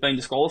jump, so he's been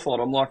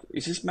disqualified. I'm like,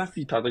 is this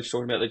Matthew Pavlich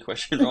talking about the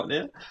equestrian right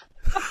now?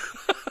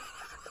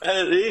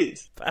 And it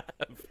is.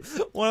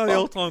 One of the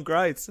all-time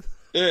greats.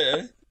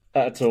 Yeah.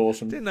 That's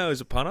awesome. Didn't know he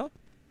was a punter.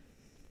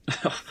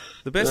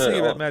 The best thing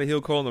about Matty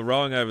Hill calling the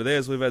rowing over there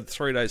is we've had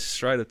 3 days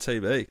straight of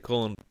TB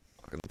calling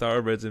fucking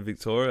thoroughbreds in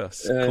Victoria.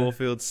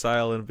 Caulfield,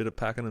 Sale, and a bit of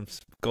Pakenham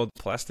God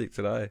Plastic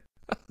today.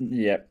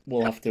 Yeah,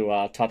 we'll have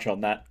to touch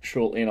on that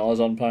shortly in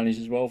On Ponies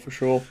as well, for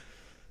sure.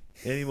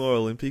 Any more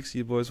Olympics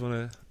you boys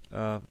want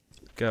to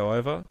go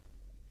over?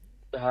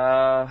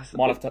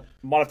 Might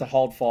have to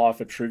hold fire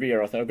for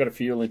trivia. I think I've got a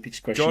few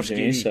Olympics questions Josh in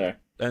here. Giddey So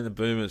and the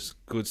Boomers,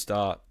 good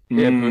start.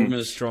 Yeah,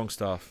 Boomers. Strong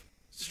stuff.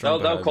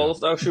 They'll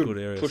qualify. They should Good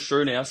areas. push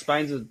through now.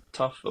 Spain's a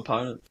tough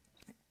opponent.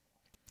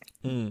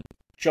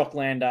 Jock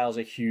Landale's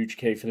a huge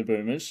key for the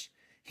Boomers.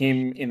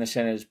 Him in the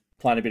centre's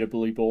playing a bit of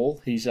bully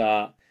ball. He's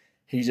a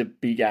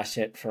big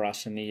asset for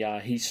us, and he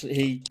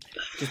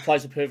just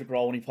plays the perfect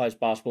role when he plays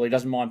basketball. He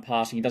doesn't mind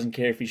passing. He doesn't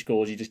care if he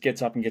scores. He just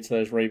gets up and gets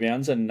those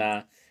rebounds and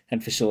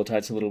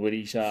facilitates a little bit.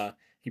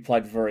 He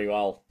played very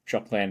well,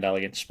 Jock Landale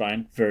against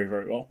Spain. Very,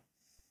 very well.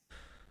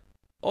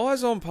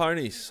 Eyes on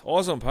Ponies.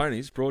 Eyes on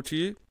Ponies brought to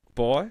you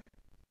by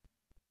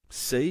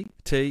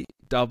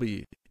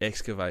CTW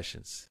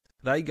Excavations.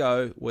 They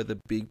go where the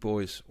big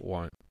boys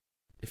won't.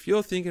 If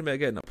you're thinking about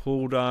getting a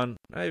pool done,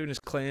 maybe even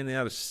just cleaning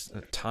out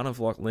a ton of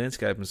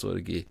landscaping sort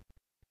of gear,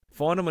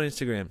 find them on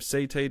Instagram,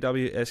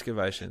 CTW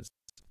Excavations.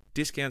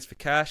 Discounts for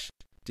cash,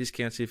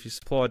 discounts if you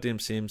supply dim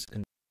sims,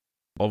 and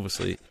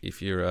obviously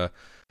if you're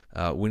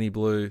a Winnie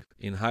Blue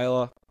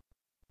inhaler,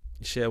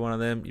 you share one of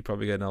them, you're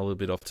probably getting a little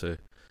bit off too.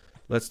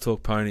 Let's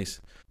talk ponies.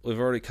 We've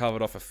already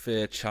covered off a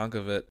fair chunk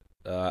of it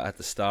at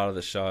the start of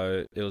the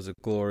show. It was a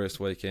glorious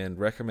weekend.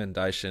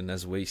 Recommendation,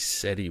 as we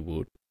said he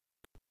would.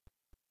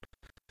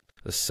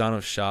 The son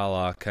of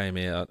Sharla came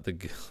out.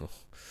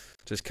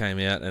 Just came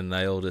out, and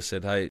they all just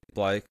said, "Hey,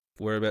 Blake,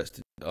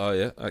 whereabouts? Oh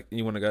yeah,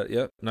 you want to go?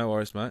 Yep, no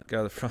worries, mate. Go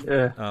to the front.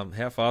 Yeah.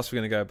 How fast are we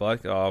going to go,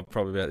 Blake? Oh,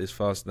 probably about this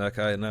fast.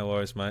 Okay, no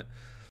worries, mate.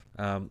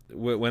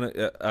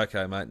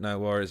 Okay, mate, no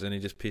worries." And he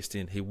just pissed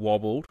in. He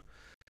wobbled.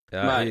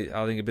 I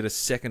think a bit of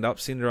second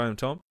up syndrome,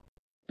 Tom.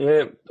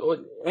 Yeah,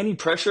 any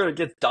pressure it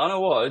gets done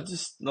or what? It's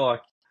just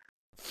like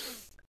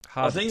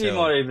I Hard think to he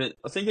tell. might even.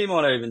 I think he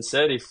might have even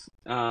said if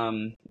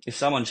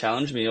someone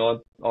challenged me, I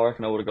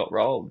reckon I would have got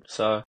rolled.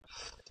 So,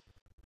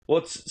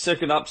 what's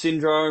second up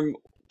syndrome?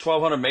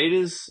 1,200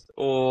 meters,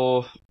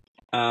 or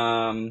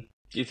do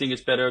you think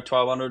it's better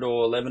 1,200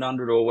 or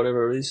 1,100 or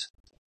whatever it is?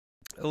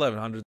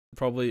 1,100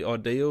 probably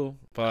ideal,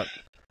 but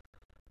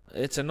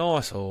it's a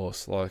nice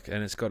horse,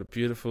 and it's got a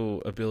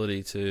beautiful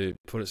ability to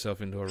put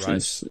itself into a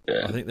race.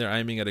 Yeah. I think they're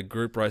aiming at a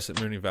group race at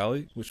Moonee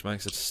Valley, which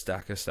makes it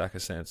stack of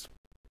sense.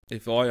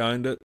 If I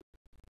owned it,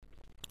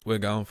 we're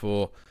going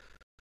for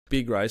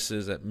big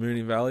races at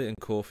Moonee Valley and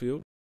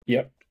Caulfield.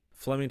 Yep.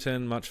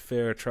 Flemington, much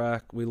fairer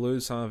track. We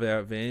lose some of our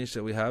advantage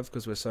that we have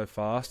because we're so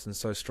fast and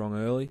so strong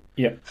early.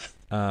 Yep.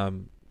 I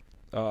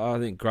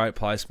think great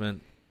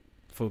placement.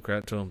 Full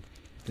credit to them.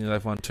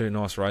 They've won 2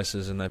 nice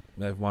races and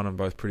they've won them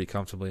both pretty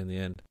comfortably in the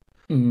end.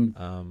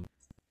 Mm-hmm.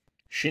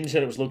 Shin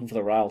said it was looking for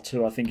the rail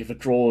too. I think if it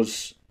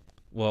draws,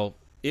 well,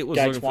 it was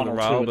gates looking for 1 the or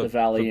rail, 2 at but the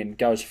valley and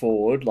goes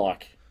forward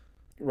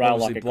rail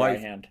like a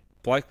greyhound.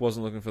 Blake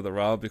wasn't looking for the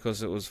rail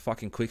because it was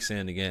fucking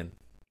quicksand again.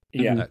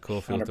 Yeah, at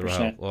Caulfield, 100%. The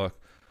rail.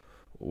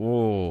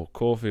 Whoa,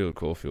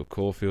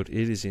 Caulfield.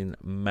 It is in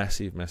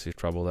massive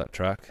trouble, that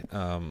track.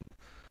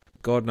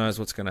 God knows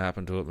what's going to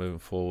happen to it moving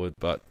forward,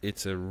 but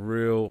it's a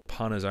real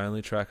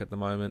punters-only track at the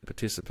moment.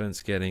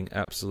 Participants getting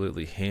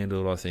absolutely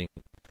handled, I think.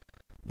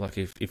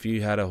 If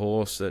you had a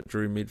horse that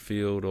drew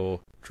midfield or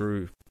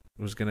drew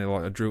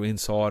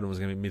inside and was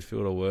going to be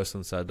midfield or worse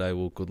on Saturday,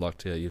 well, good luck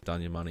to you. You've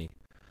done your money.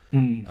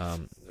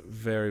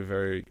 Very,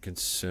 very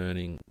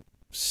concerning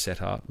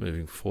setup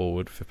moving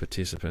forward for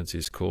participants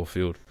is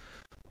Caulfield.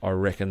 I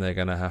reckon they're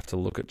going to have to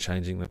look at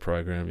changing the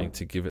programming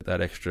to give it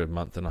that extra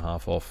month and a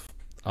half off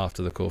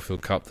after the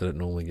Caulfield Cup that it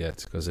normally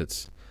gets, because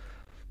it's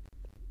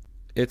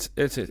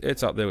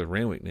up there with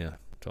Randwick now,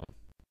 Tom.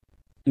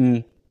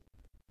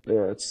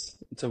 Yeah, it's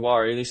a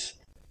worry.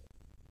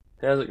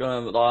 How's it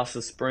going to last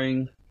the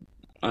spring?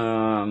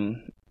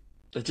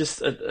 It just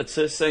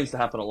seems to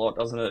happen a lot,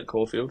 doesn't it, at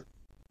Caulfield?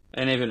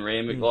 And even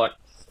Randwick,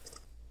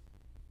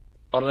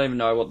 I don't even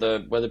know what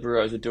the weather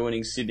bureaus are doing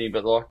in Sydney,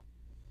 but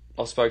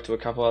I spoke to a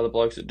couple other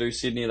blokes that do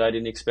Sydney, and they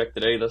didn't expect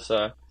it either.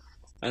 So,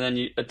 and then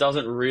it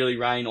doesn't really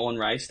rain on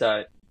race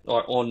day,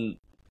 on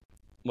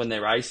when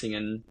they're racing,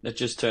 and it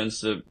just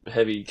turns to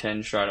heavy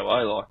 10 straight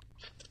away.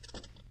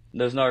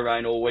 There's no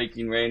rain all week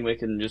in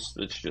Randwick, and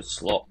it's just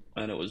slop,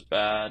 and it was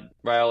bad.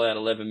 Rail out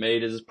 11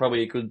 metres. It's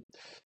probably a good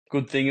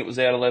thing it was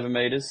out 11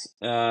 metres,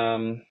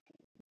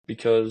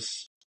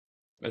 because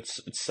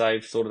it's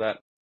saved sort of that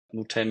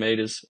 10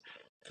 metres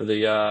for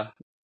the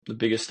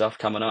bigger stuff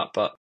coming up.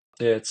 But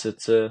yeah,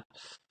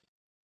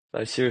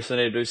 they seriously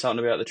need to do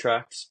something about the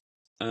tracks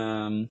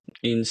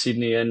in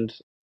Sydney and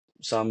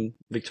some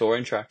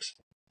Victorian tracks.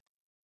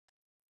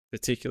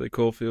 Particularly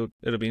Caulfield.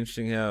 It'll be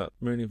interesting how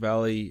Moonee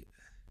Valley...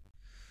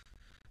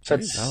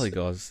 Moonee Valley,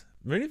 guys.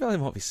 Moonee Valley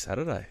might be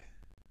Saturday.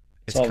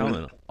 It's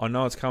coming. I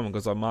know it's coming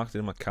because I marked it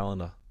in my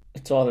calendar.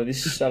 It's either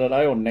this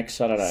Saturday or next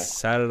Saturday.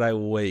 Saturday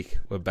week,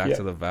 we're back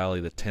to the Valley,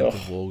 the 10th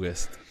of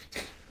August.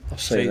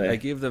 See, they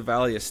give the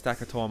Valley a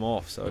stack of time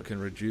off so it can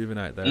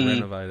rejuvenate. They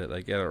renovate it.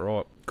 They get it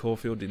right.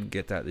 Caulfield didn't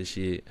get that this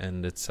year,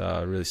 and it's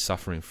really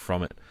suffering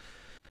from it.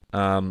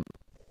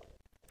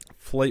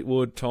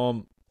 Fleetwood,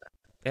 Tom,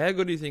 how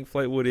good do you think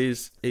Fleetwood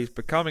is? He's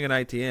becoming an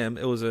ATM.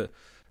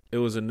 It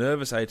was a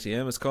nervous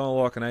ATM. It's kind of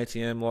like an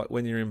ATM, like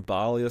when you're in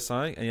Bali or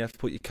something, and you have to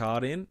put your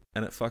card in,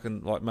 and it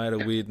fucking made a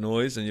weird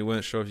noise, and you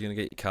weren't sure if you're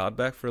gonna get your card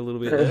back for a little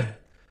bit there.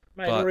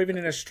 Mate, or even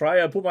in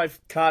Australia, I put my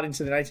card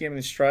into the ATM in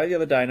Australia the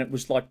other day, and it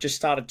was just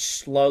started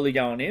slowly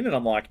going in, and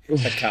I'm like,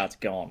 that card's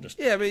gone.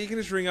 Yeah, but you can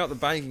just ring up the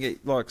bank and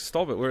get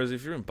stop it. Whereas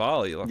if you're in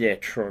Bali, yeah,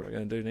 true. What are we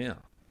gonna do now?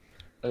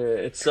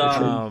 It's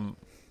an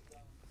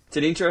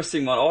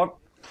interesting one.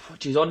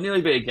 I'd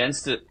nearly be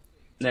against it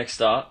next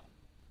start.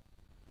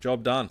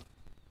 Job done.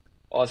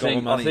 I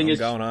think I'm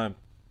going home.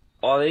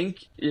 I think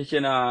you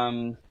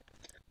can.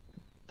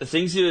 The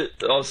things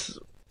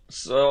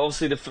so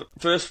obviously the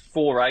first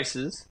 4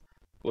 races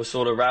were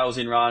sort of rails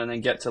in run, and then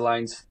get to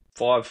lanes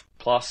 5+,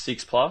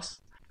 6+,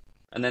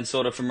 and then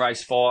sort of from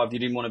race 5 you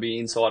didn't want to be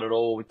inside at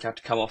all. You'd have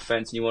to come off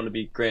fence, and you wanted to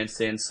be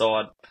grandstand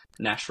side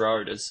Nash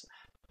Road, as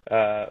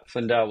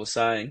Findale was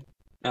saying.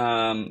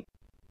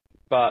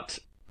 But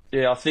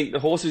yeah, I think the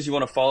horses you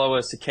want to follow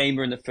are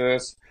Sakima in the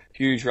first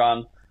huge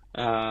run.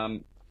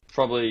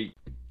 Probably,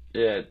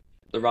 the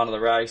run of the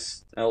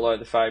race, although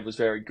the fade was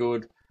very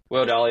good.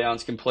 World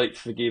Allianz complete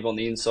forgive on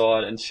the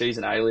inside, and she's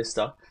an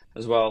A-lister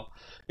as well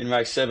in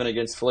race 7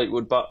 against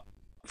Fleetwood. But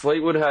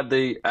Fleetwood had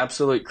the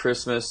absolute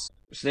Christmas.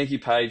 Sneaky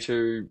Page,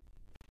 who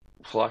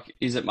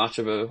isn't much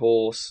of a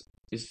horse,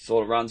 he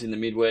sort of runs in the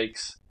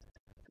midweeks,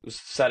 was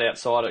sat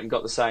outside it and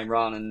got the same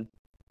run, and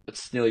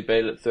it's nearly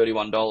beat it at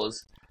 $31.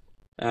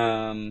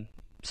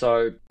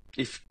 So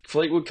if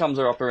Fleetwood comes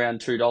up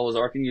around $2,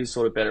 I reckon you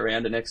sort of bet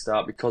around the next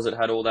start, because it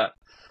had all that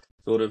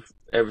sort of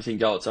everything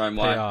go its own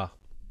way.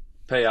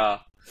 PR.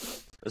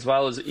 As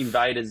well as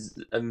Invader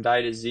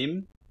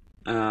Zim,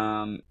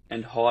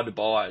 and High to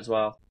Buy as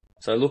well.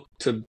 So look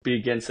to be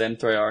against them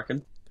 3, I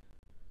reckon.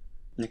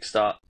 Next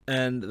start.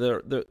 And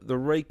the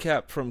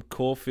recap from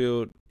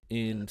Caulfield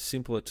in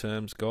simpler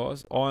terms,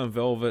 guys. Iron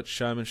Velvet,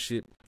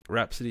 Showmanship,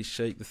 Rhapsody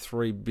Chic, the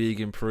three big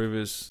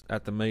improvers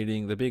at the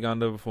meeting. The big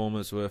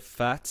underperformers were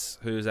Fats,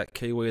 who's that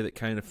Kiwi that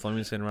came to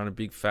Flemington and ran a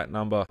big fat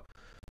number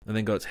and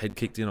then got its head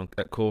kicked in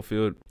at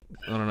Caulfield.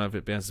 I don't know if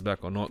it bounces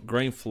back or not.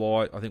 Green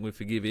Fly, I think we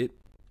forgive it.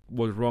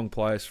 Was wrong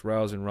place,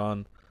 rails and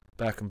run,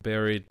 back and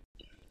buried.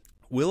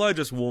 Willow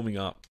just warming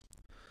up.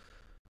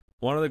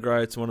 One of the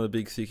greats, one of the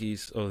big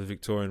thickies of the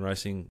Victorian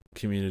racing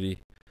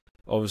community.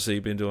 Obviously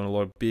been doing a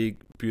lot of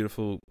big,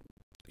 beautiful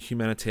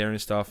humanitarian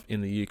stuff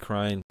in the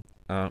Ukraine.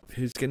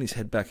 Who's getting his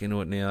head back into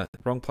it now.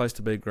 Wrong place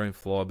to be, Green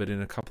Fly, but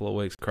in a couple of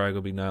weeks, Craig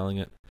will be nailing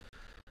it.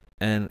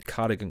 And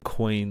Cardigan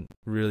Queen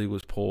really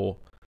was poor,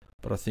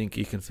 but I think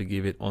you can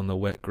forgive it on the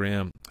wet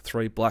ground.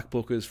 3 black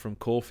bookers from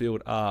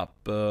Caulfield are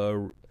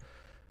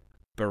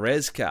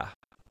Berezka,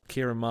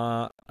 Kira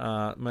Ma,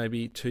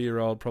 maybe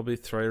 2-year-old, probably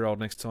 3-year-old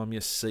next time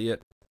you see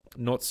it.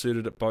 Not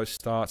suited at both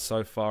starts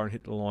so far and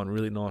hit the line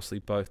really nicely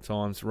both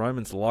times.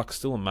 Roman's Luck,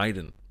 still a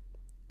maiden.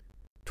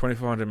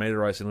 2,400 metre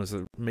race and was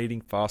the meeting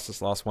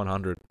fastest last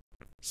 100.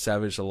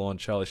 Savage the line,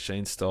 Charlie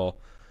Sheen style.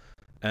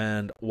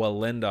 And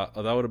Walenda,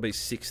 although it'll be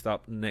 6th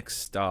up next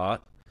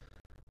start,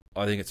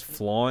 I think it's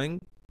flying.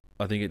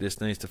 I think it just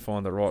needs to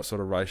find the right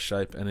sort of race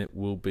shape and it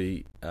will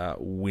be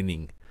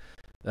winning.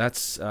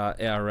 That's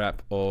our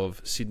wrap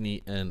of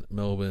Sydney and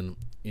Melbourne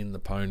in the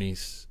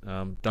ponies.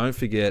 Don't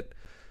forget,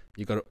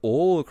 you got it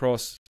all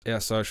across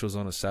our socials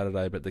on a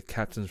Saturday, but the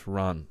Captain's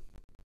Run.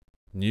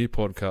 New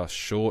podcast,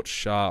 short,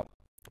 sharp,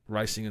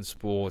 racing and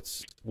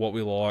sports, what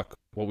we like,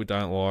 what we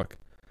don't like,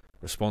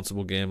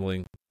 responsible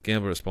gambling,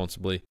 gamble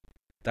responsibly.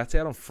 That's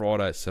out on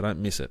Friday, so don't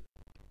miss it.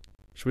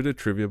 Should we do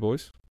trivia,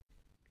 boys?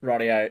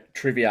 Rightio,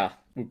 trivia.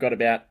 We've got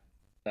about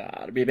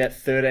it'll be about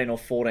 13 or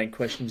 14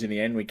 questions in the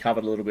end. We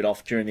covered a little bit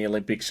off during the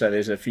Olympics, so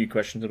there's a few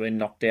questions that have been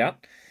knocked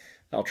out.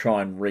 I'll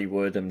try and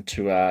reword them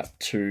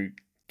to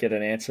get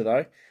an answer,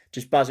 though.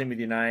 Just buzz in with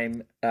your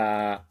name,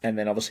 and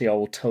then obviously I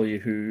will tell you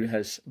who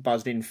has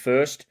buzzed in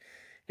first.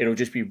 It'll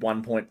just be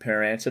 1 point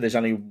per answer. There's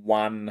only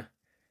one.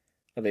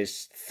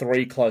 There's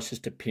 3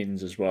 closest to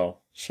pins as well.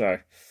 So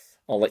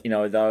I'll let you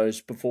know those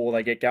before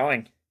they get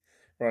going.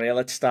 Right, now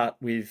let's start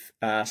with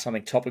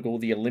something topical,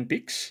 the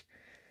Olympics.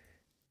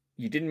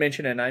 You didn't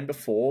mention her name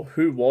before.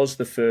 Who was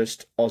the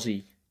first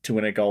Aussie to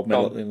win a gold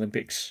medal at the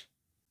Olympics?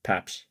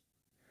 Paps.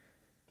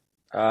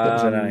 What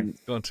was her name?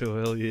 Gone too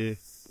early,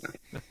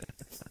 yeah.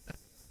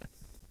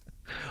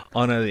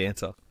 I know the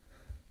answer.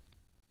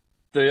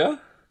 Do you?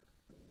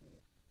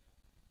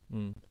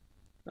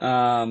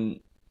 Her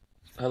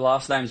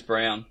last name's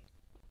Brown.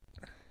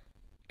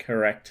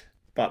 Correct.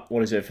 But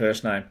what is her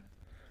first name?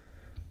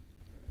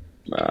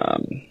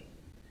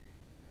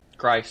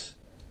 Grace.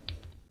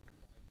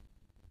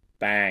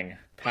 Bang.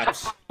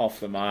 Paps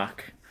off the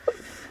mark.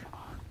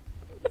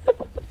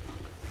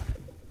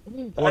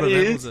 What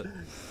event was it?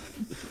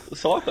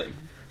 Cycling.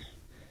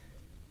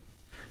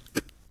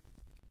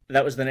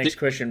 That was the next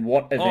question.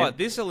 What event? Oh,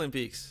 this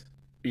Olympics.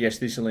 Yes,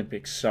 this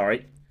Olympics.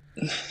 Sorry.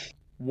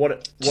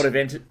 What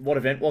event? What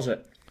event was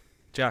it?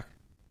 Jack.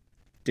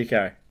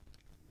 Dicko.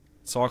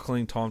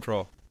 Cycling time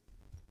trial.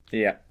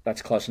 Yeah,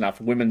 that's close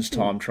enough. Women's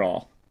time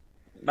trial.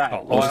 Mate,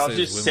 I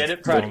just said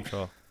it, Brad.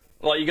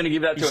 Like, you're going to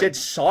give that to You said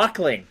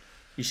cycling.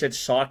 You said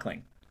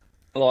cycling.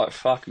 Like,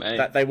 fuck me.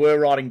 They were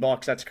riding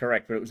bikes, that's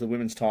correct, but it was the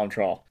women's time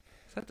trial.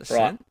 Is that descent?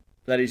 Right.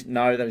 That is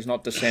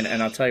not descent.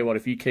 And I'll tell you what,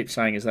 if you keep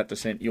saying is that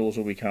descent, yours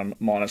will become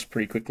minus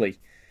pretty quickly.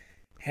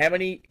 How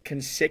many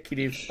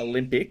consecutive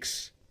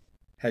Olympics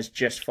has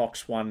Jess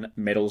Fox won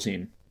medals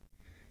in?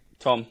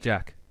 Tom.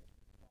 Jack.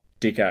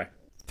 Dicko.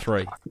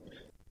 3.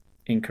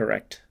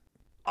 Incorrect.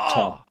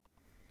 Tom.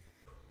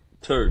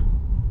 2.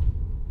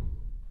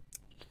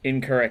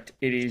 Incorrect.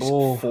 It is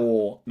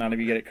 4. None of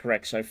you get it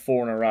correct. So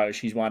 4 in a row.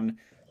 She's won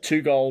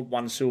 2 gold,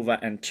 1 silver,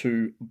 and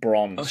 2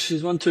 bronze. Oh,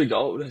 she's won 2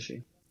 gold, has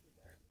she?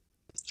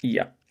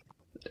 Yeah.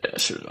 Yeah,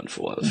 she was won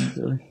 4.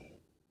 Really.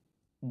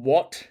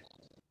 What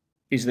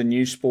is the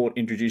new sport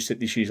introduced at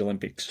this year's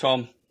Olympics?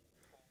 Tom.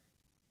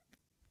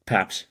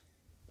 Paps.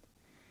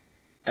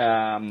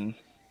 Yard.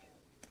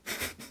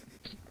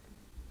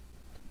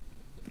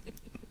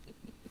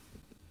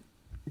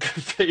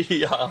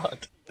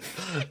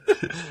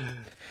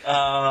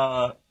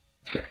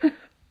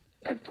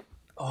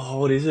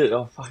 What is it?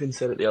 I fucking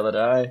said it the other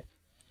day.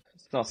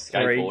 It's not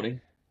skateboarding.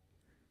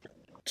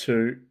 3,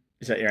 2.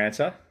 Is that your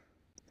answer?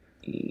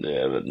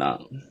 Yeah, but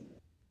no.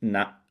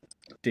 Nah.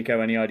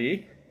 Dicko, any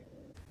idea?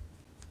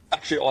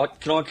 Actually,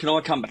 can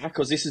I come back?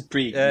 Because this is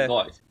pretty,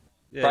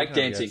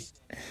 breakdancing.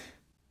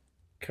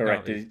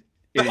 Correct. No, it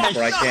is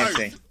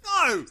breakdancing.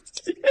 No!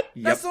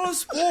 That's not a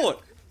sport.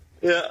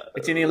 Yeah.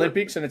 It's in the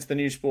Olympics and it's the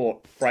new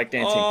sport,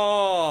 breakdancing.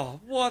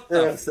 Oh, what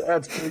the...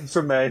 That's big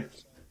for me.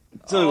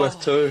 It's only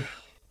worth 2.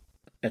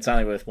 It's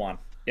only worth 1.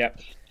 Yep.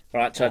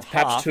 All right, so it's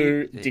Paps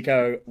 2,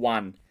 Dicko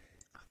 1.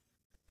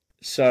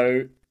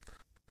 So,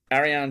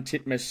 Ariane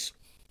Titmus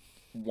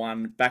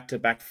won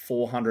back-to-back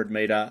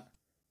 400-metre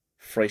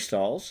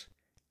freestyles.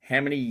 How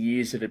many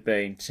years had it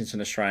been since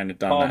an Australian had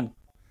done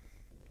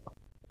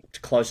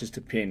closest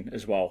to pin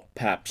as well?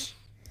 Paps.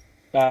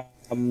 Let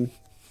me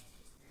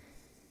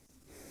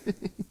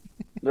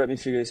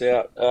figure this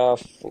out.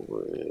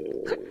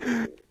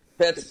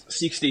 That's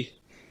 60.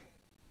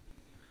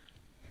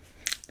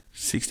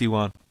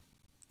 61.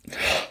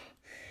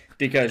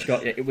 Dicko's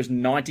got you. It was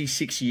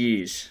 96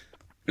 years.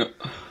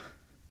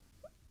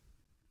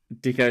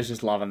 Dicko's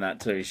just loving that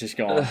too. He's just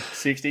gone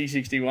 60,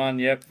 61.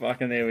 Yep,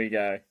 fucking there we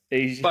go.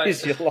 Easy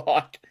as you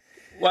like.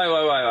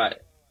 Wait.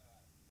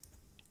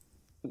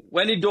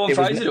 When did Dawn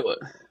Fraser do it?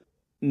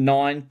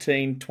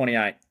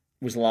 1928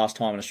 was the last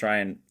time an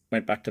Australian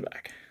went back to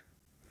back.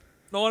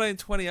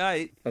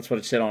 1928. That's what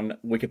it said on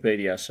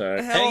Wikipedia.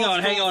 So Hang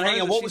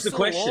on. What was the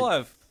question?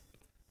 Alive.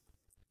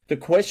 the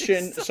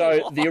question.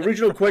 So the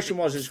original question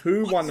was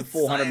who won the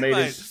 400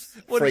 meters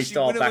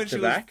freestyle back to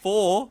back?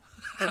 4.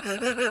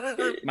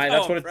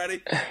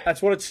 Mate,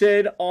 that's what it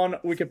said on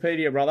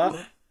Wikipedia,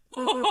 brother.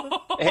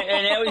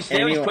 And now he's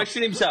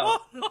questioning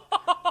himself.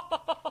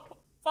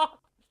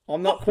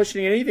 I'm not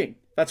questioning anything.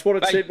 That's what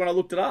it said when I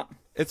looked it up.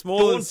 It's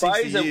more Dawn than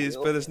 60 Fraser years,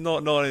 but it's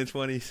not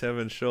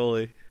 1927,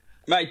 surely.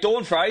 Mate,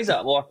 Dawn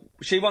Fraser, like,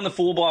 she won the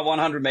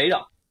 4x100 metre.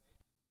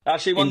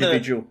 She won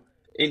Individual.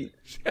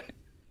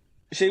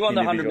 She won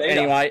the 100 metre.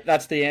 Anyway,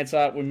 that's the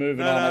answer. We're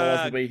moving on.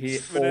 Otherwise, we'll be here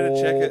we need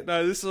to check it.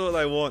 No, this is what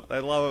they want. They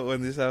love it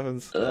when this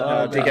happens.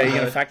 Dicko, you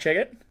going to fact check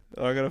it?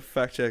 I'm going to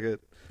fact check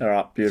it. All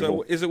right,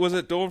 beautiful. So, was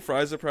it Dawn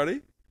Fraser,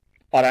 Praddy?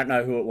 I don't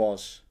know who it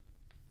was.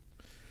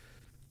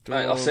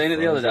 Mate, I've seen it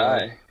the other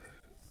day.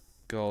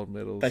 Gold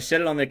medals. They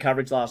said it on their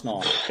coverage last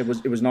night. It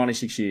was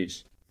 96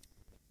 years.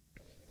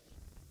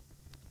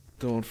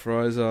 Dawn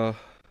Fraser.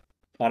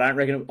 I don't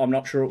reckon. I'm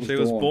not sure it was. She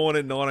was born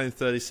in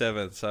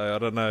 1937, so I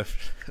don't know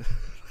if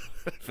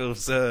it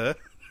was her.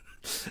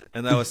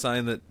 And they were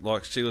saying that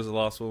like she was the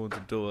last woman to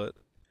do it.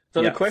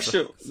 So the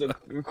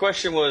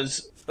question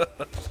was.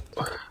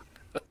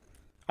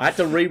 I had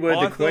to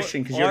reword the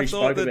question because you already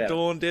spoke about it. I thought that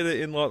Dawn did it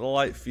in like the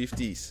late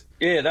 50s.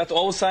 Yeah, that's I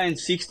was saying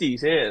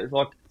 60s. Yeah,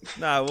 like.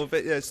 No, well,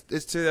 but yeah,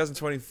 it's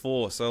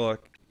 2024, so like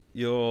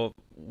you're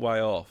way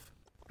off.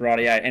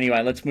 Rightio.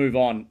 Anyway, let's move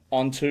on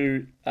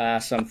to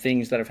some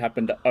things that have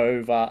happened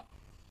over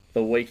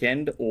the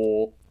weekend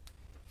or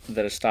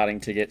that are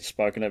starting to get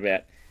spoken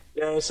about.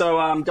 Yeah, so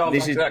going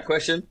back to that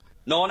question,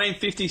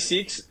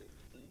 1956,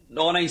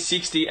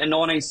 1960, and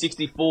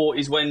 1964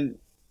 is when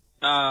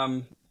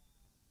Dawn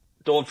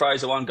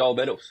Fraser won gold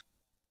medals.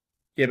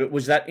 Yeah, but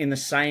was that in the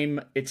same?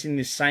 It's in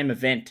the same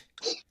event.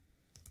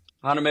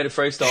 100-metre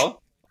freestyle.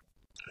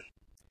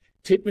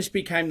 Titmus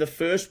became the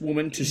first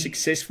woman to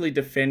successfully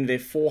defend their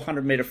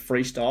 400-metre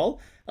freestyle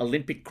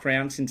Olympic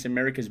crown since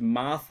America's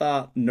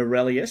Martha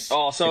Norelius.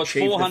 Oh, so it's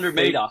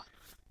 400-metre.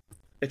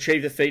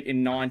 Achieved the feat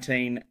in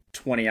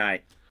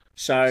 1928.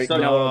 So you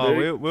know what I'll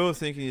do? We were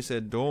thinking you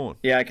said Dawn.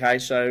 Yeah, okay.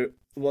 So,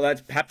 well,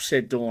 that's Pap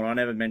said Dawn. I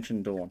never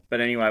mentioned Dawn.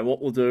 But anyway,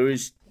 what we'll do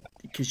is,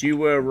 because you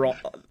were right,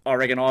 I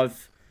reckon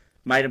I've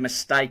made a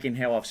mistake in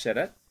how I've said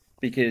it,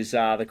 because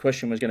the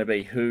question was going to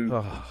be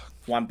who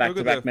won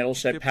back-to-back medals.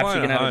 So perhaps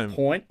you're going to have a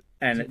point.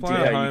 And Dicko,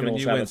 you can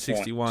also have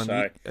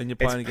 61, and you're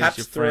playing against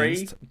your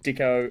friends. 3,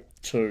 Dicko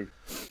 2.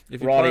 If you're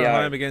playing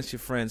at home against your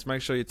friends,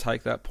 make sure you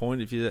take that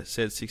point if you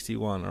said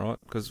 61, all right?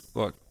 Because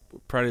like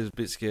Praddy's a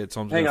bit scared.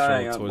 Tom's going to throw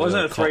it towards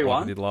wasn't it a 3-1?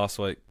 Like we did last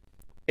week.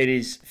 It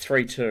is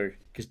 3-2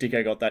 because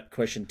Dicko got that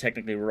question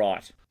technically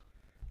right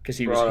because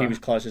he was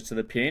closest to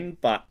the pin,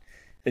 but.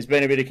 There's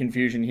been a bit of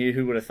confusion here.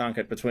 Who would have thunk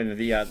it between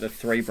the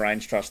three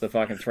brains trust, the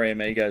fucking three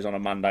amigos on a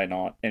Monday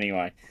night?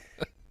 Anyway,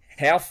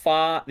 how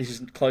far, this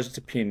is closer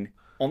to pin,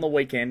 on the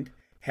weekend,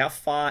 how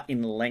far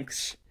in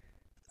lengths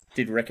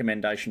did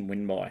recommendation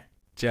win by?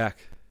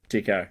 Jack.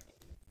 Dicko.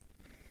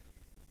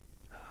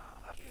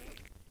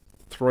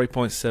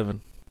 3.7.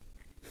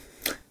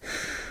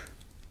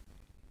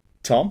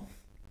 Tom?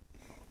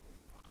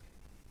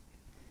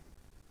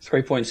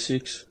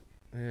 3.6.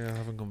 Yeah, I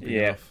haven't gone big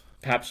enough.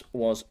 Perhaps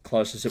was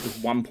closest. It was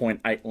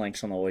 1.8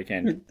 lengths on the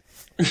weekend.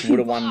 Would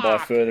have won by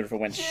further if it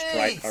went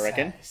straight, I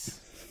reckon.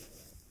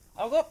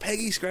 I've got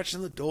Peggy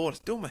scratching the door. It's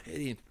doing my head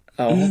in.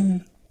 Oh.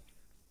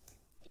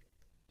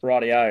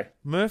 Rightio.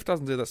 Murph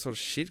doesn't do that sort of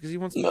shit because he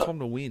wants Tom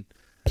to win.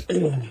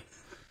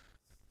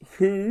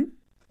 Who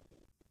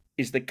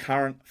is the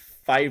current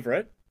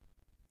favourite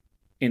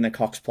in the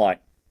Cox Plate?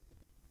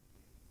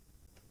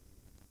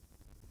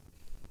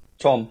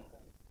 Tom.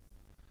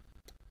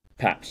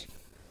 Paps.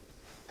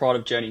 Pride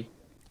of Jenny.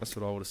 That's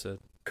what I would have said.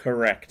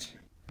 Correct.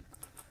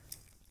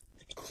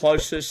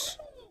 Closest,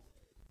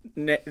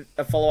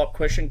 a follow-up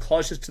question,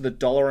 closest to the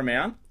dollar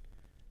amount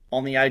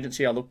on the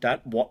agency I looked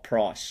at, what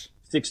price?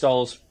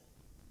 $6.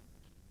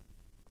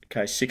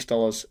 Okay,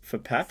 $6 for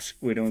Paps.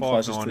 We're doing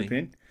closest to the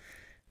pin.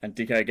 And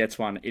Dicko gets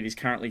one. It is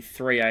currently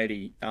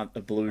 $3.80 the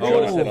blue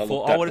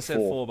I would have said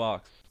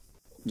 $4.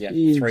 Yeah,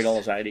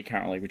 $3.80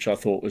 currently, which I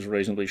thought was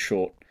reasonably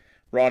short.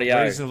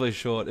 Rightio. Reasonably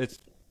short. It's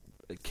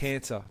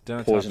cancer.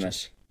 Don't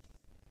poisonous. touch it.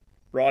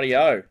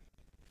 Rightio.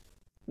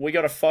 We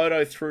got a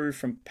photo through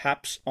from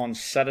Paps on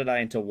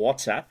Saturday into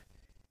WhatsApp.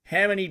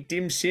 How many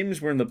dim sims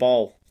were in the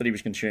bowl that he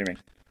was consuming?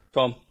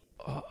 Tom.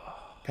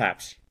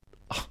 Paps.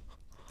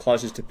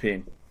 Closest to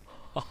pin.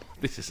 Oh,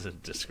 this is a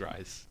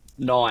disgrace.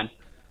 9.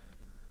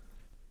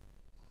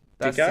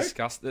 That's Dicko?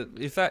 disgusting.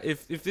 If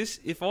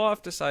I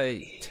have to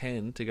say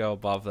 10 to go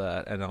above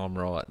that and I'm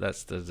right,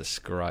 that's the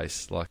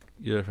disgrace. Like,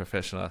 you're a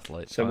professional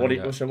athlete. So I'm what?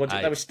 gonna go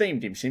They were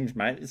steamed dim sims,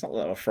 mate. It's not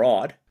like they were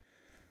fried.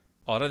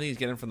 I don't think he's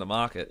getting them from the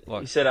market.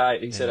 Like, He said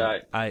 8. He said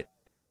 8. 8.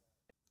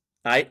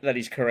 8. That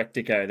is correct,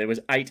 Dicko. There was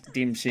 8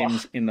 dim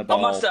sims in the I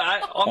bowl. must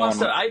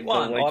have ate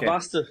one. I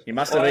must have. You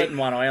must have eaten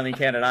one. I only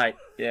counted 8.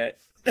 Yeah.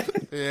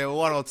 Yeah,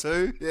 1 or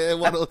 2. Yeah,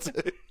 1 or 2.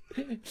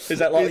 Is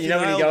that like, you know,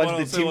 when you go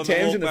into the Tim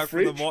Tams in the walk back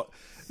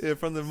fridge?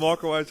 from the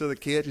microwave to the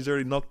couch, he's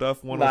already knocked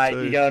off 1 or Mate,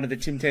 2. you go into the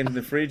Tim Tams in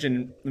the fridge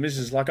and the missus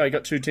is like, oh, you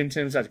got 2 Tim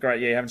Tams? That's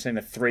great. Yeah, you haven't seen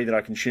the 3 that I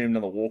consumed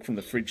on the walk from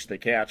the fridge to the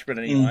couch. But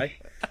anyway,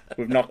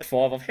 we've knocked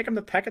 5 off. How come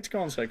the packet's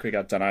gone so quick?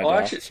 I don't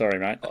know. Sorry,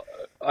 mate.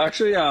 I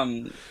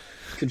actually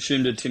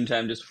consumed a Tim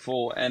Tam just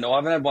before, and I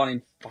haven't had one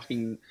in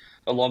fucking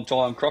a long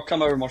time. Croc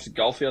come over and watched the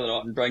golf the other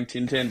night and bring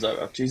Tim Tams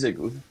over. Jeez, they're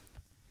good.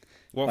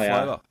 What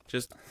flavour?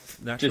 Just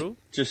natural?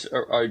 Just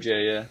OG,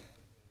 yeah.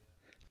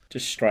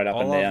 Just straight up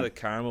I and love down. the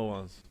caramel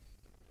ones.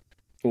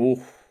 Ooh,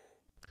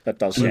 that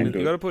does sound You got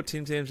good. to put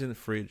Tim Tams in the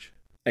fridge.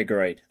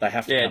 Agreed. They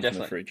have to come from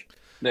definitely. the fridge.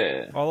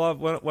 Yeah. I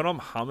love when I'm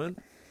humming.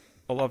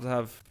 I love to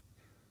have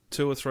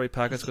 2 or 3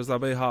 packets because they'll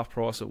be half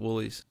price at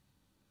Woolies.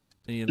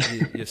 And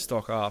you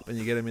stock up and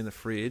you get them in the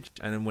fridge,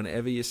 and then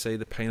whenever you see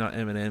the peanut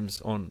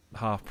M&Ms on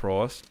half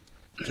price,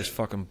 just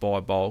fucking buy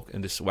bulk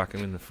and just whack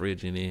them in the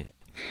fridge in here.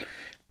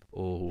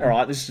 Ooh. All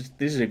right, this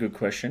is a good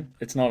question.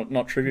 It's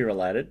not trivia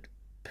related.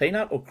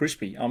 Peanut or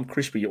crispy? I'm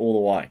crispy all the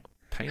way.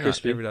 Peanut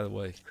Crispy. every day of the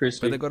week.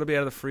 Crispy. But they've got to be out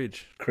of the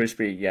fridge.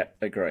 Crispy, yep,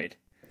 agreed.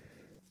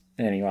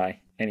 Anyway,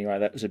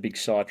 that was a big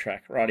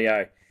sidetrack.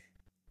 Rightio.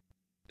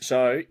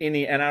 So, in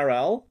the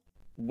NRL,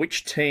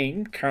 which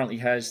team currently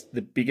has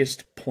the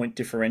biggest point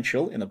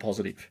differential in the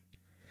positive?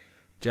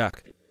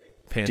 Jack.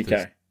 Panthers.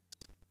 Dicko.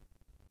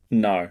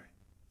 No.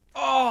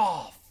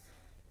 Oh,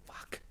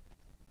 fuck.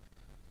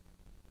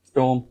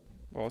 Storm.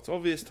 Oh, it's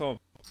obvious, Tom.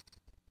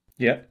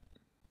 Yep.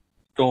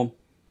 Storm.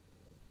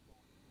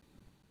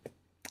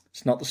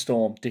 It's not the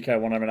Storm. Dicko,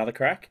 want to have another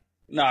crack?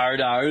 No.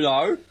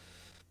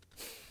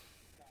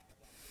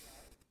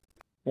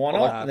 Why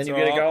not? And then you're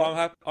going to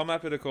go... I'm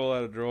happy to call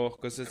that a draw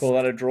because it's Call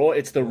that a draw.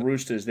 It's the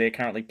Roosters. They're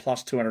currently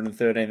plus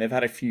 213. They've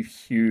had a few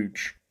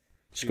huge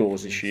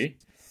scores this year.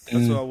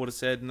 That's what I would have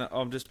said. No,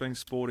 I'm just being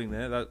sporting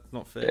there. That's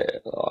not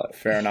fair. Yeah,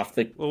 Fair enough.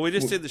 Well, we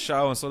just did the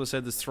show and sort of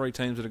said there's 3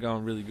 teams that are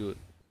going really good.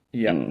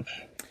 Yeah.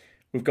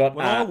 We've got...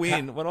 When I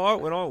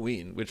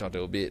win, which I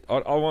do a bit, I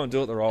want to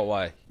do it the right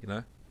way, you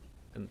know?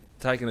 And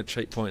taking a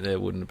cheap point there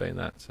wouldn't have been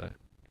that, so...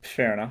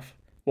 Fair enough.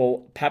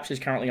 Well, Paps is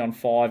currently on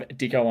 5,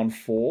 Dicko on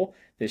 4.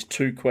 There's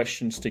 2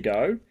 questions to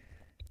go.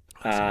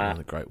 That's one of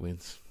the great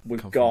wins. We've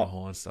Come got- from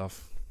behind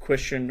stuff.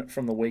 Question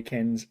from the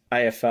weekend's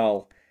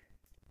AFL.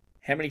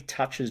 How many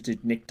touches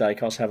did Nick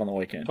Dacos have on the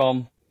weekend?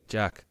 Tom.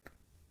 Jack.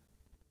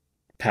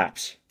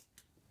 Paps.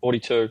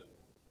 42.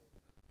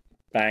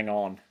 Bang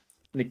on.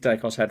 Nick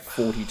Dacos had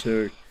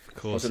 42. Of I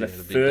course, was at he a had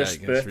a big day first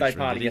against birthday Richmond,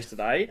 party did he?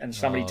 yesterday, and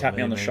somebody Oh, tapped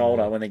me on the man.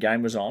 shoulder when the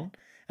game was on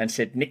and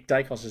said Nick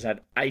Dacos has had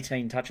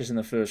 18 touches in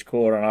the first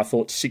quarter, and I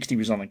thought 60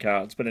 was on the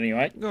cards. But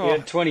anyway, He Oh,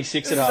 had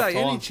 26 at doesn't half take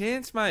any time.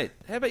 chance, mate.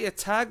 How about you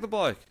tag the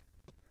bloke?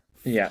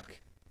 yeah.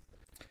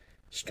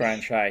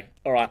 Strange, hey.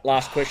 All right,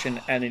 last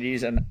question, and it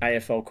is an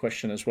AFL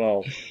question as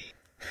well.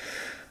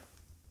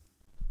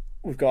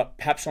 We've got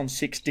Paps on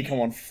 6,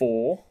 Dicko on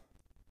 4,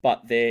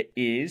 but there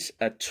is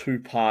a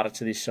 2-parter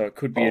to this, so it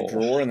could be a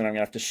draw, and then I'm going to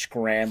have to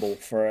scramble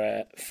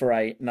for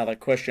another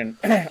question.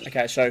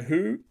 Okay, so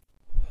who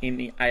in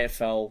the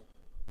AFL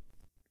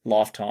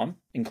lifetime,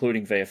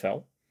 including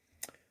VFL,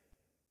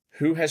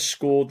 who has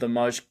scored the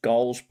most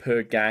goals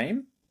per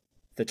game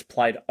that's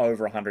played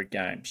over 100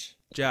 games?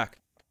 Jack.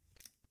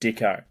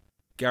 Dicko.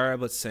 Gary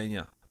Ablett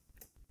Sr.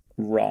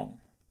 Wrong.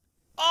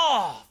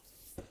 Oh,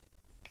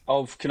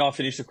 can I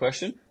finish the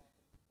question?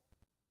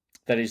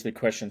 That is the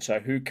question. So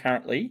who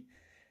currently,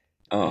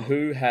 Oh.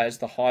 who has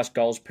the highest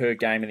goals per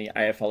game in the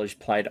AFL who's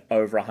played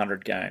over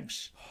 100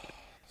 games?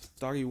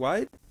 Dougie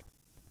Wade?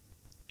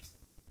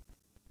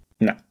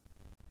 No.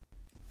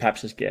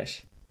 Paps'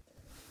 guess.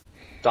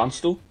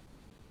 Dunstall?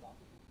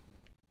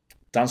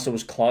 Dunster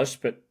was close,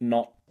 but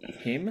not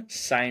him.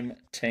 Same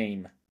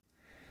team.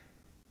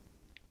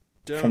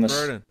 Dermot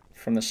Burden.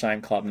 From the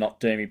same club, not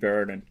Dermy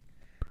Burden.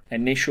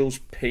 Initials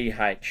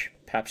PH.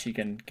 Perhaps you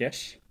can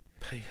guess.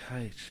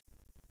 PH.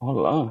 I don't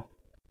know.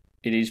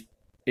 It is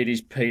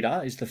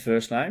Peter is the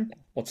first name.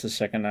 What's the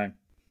second name?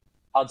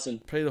 Hudson.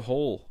 Peter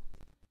Hall.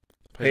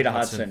 Peter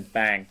Hudson.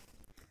 Bang.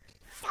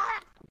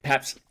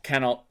 Paps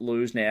cannot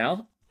lose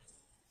now.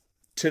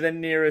 To the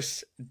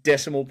nearest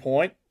decimal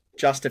point,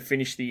 just to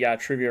finish the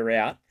trivia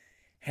out,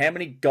 how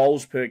many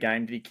goals per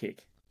game did he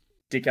kick?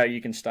 Dicko,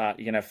 you can start.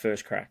 You can have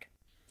first crack.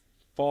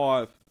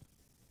 5.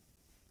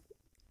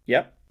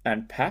 Yep.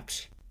 And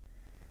Paps?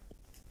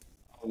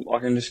 I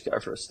can just go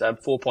for a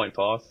stab.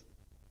 4.5.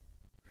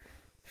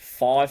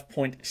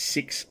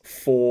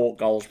 5.64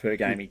 goals per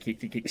game he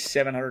kicked. He kicked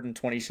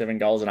 727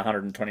 goals in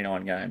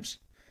 129 games.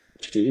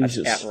 That's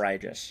Jesus.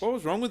 outrageous. What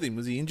was wrong with him?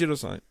 Was he injured or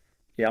something?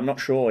 Yeah, I'm not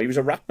sure. He was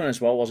a ruckman as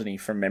well, wasn't he,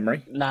 from memory?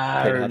 Peter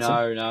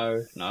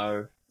No.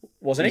 Hudson.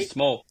 Wasn't He's he?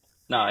 small.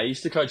 No, he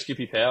used to coach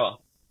Skippy Power.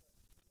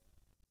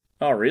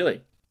 Oh,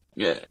 really?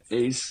 Yeah,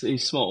 he's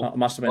small. I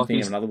must have been Like, thinking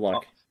he's- of another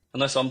bloke.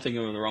 Unless I'm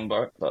thinking of the wrong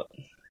boat, but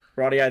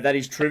Rightio, that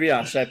is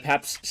trivia. So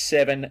Paps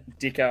 7,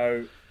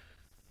 Dicko.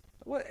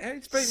 What? How did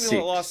you beat me 6. the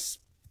last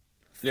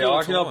yeah, four I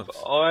reckon times?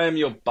 I am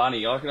your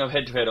bunny. I reckon I've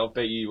head to head. I've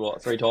beat you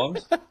 3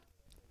 times.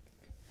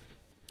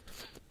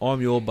 I'm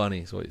your bunny,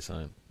 is what you're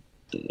saying.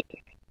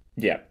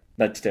 Yeah,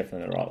 that's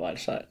definitely the right way to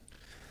say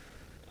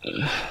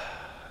it.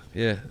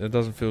 Yeah, it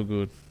doesn't feel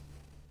good.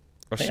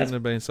 I think shouldn't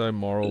have been so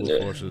moral Yeah.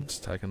 before I should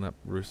have taken up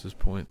Rooster's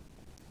point.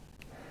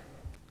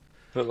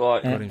 But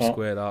like, Yeah. Got him Well-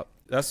 squared up.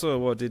 That's sort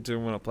of what I did to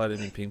him when I played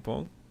him in ping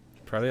pong.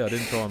 Probably I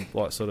didn't try and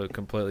like sort of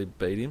completely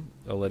beat him.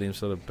 I let him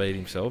sort of beat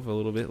himself a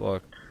little bit.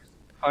 Like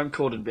home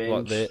court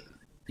advantage. that.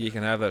 You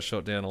can have that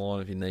shot down the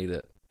line if you need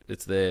it.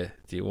 It's there.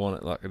 Do you want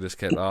it? Like I just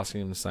kept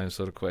asking him the same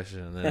sort of question,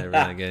 and then every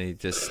now and again he'd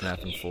just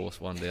snap and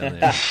force one down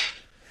there.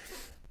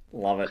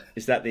 Love it.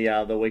 Is that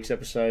the week's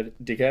episode,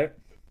 Dicko?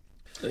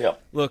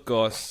 Yep. Look,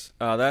 guys,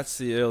 that's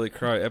the Early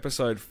Crow,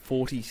 episode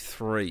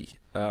 43.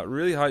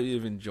 Really hope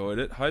you've enjoyed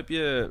it. Hope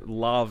you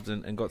loved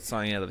and got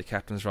something out of the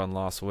captain's run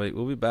last week.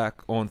 We'll be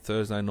back on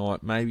Thursday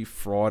night, maybe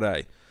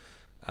Friday,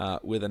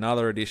 with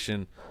another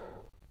edition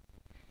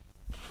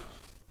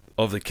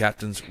of the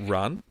captain's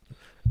run.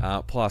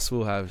 Plus,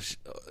 we'll have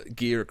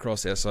gear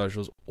across our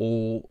socials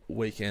all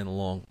weekend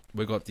long.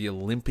 We've got the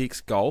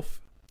Olympics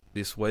golf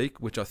this week,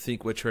 which I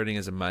think we're treating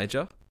as a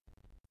major.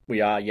 We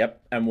are,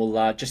 yep. And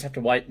we'll just have to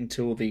wait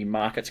until the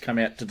markets come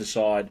out to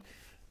decide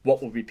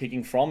what we'll be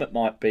picking from. It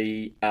might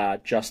be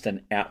just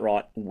an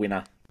outright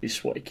winner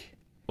this week.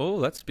 Oh,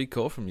 that's a big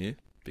call from you.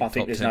 Big I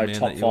think top there's 10 no man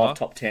top that you are. 5,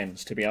 top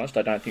 10s, to be honest.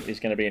 I don't think there's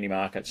going to be any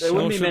markets. There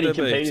wouldn't Nor be should many there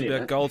be. It's competing in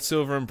about it. gold,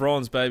 silver, and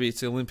bronze, baby.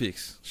 It's the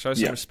Olympics. Show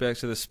some Yeah.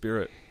 respect to the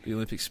spirit, the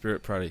Olympic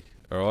spirit, Praddy.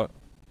 All right.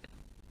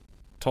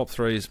 Top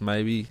 3 is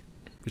maybe,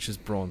 which is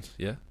bronze.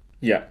 Yeah.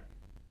 Yeah.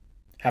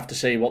 Have to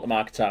see what the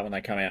markets are when they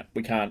come out.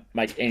 We can't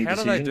make any How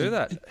do decisions they do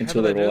that? How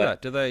until do they they're do all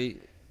that?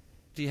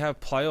 Do you have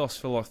playoffs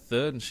for like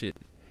third and shit?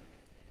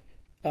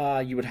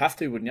 out. You would have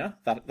to, wouldn't you?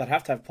 They'd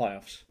have to have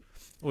playoffs.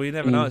 Well, you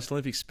never know. It's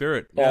Olympic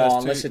spirit. Oh, Yeah,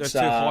 unless those it's two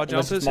high unless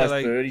jumpers. it's So most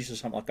they birdies or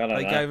something like that. I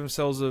don't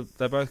know.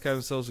 they both gave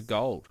themselves a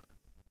gold.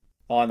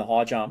 Oh, in the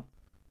high jump.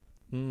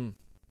 Hmm.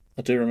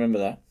 I do remember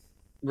that.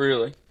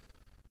 Really?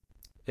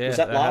 Yeah, Was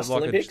that they had last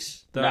like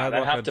Olympics? They No, had they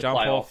like have a to jump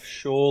play off,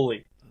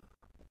 surely.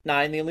 No,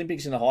 in the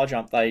Olympics in the high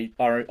jump, I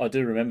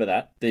do remember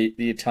that. The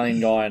Italian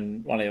guy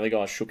and one of the other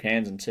guys shook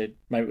hands and said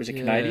maybe it was a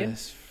Canadian.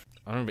 Yes.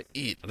 I remember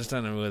it. I just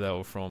don't know where they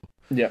were from.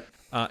 Yep.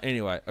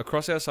 Anyway,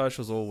 across our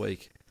socials all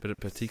week, but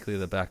particularly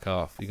the back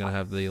half, you're going to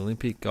have the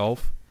Olympic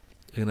golf.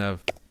 You're going to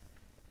have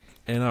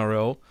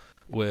NRL,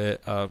 where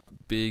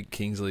Big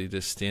Kingsley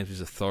just stamped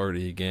his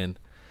authority again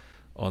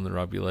on the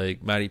Rugby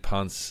League. Matty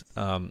Punts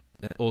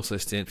also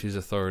stamped his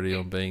authority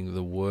on being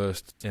the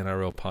worst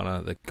NRL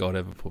punter that God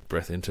ever put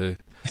breath into.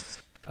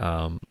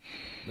 And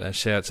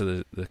shout out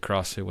to the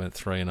Crust who went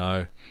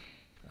 3-0.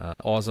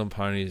 On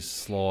Ponies,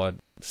 slide,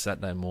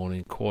 Saturday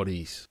morning,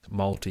 quaddies,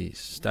 multis,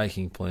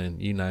 staking plan,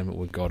 you name it,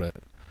 we got it.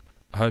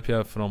 I hope you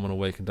have a phenomenal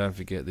week, and don't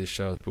forget this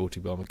show is brought to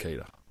you by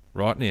Makita.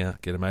 Right now,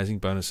 get amazing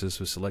bonuses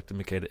with selected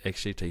Makita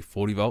XGT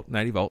 40 volt and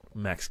 80 volt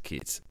max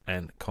kits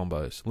and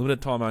combos.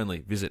 Limited time only.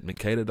 Visit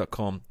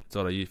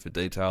makita.com.au for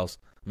details.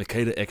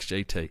 Makita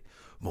XGT.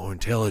 More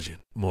intelligent,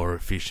 more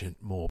efficient,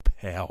 more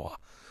power,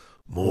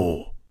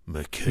 more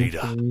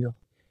Makita.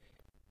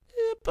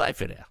 Play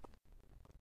for now.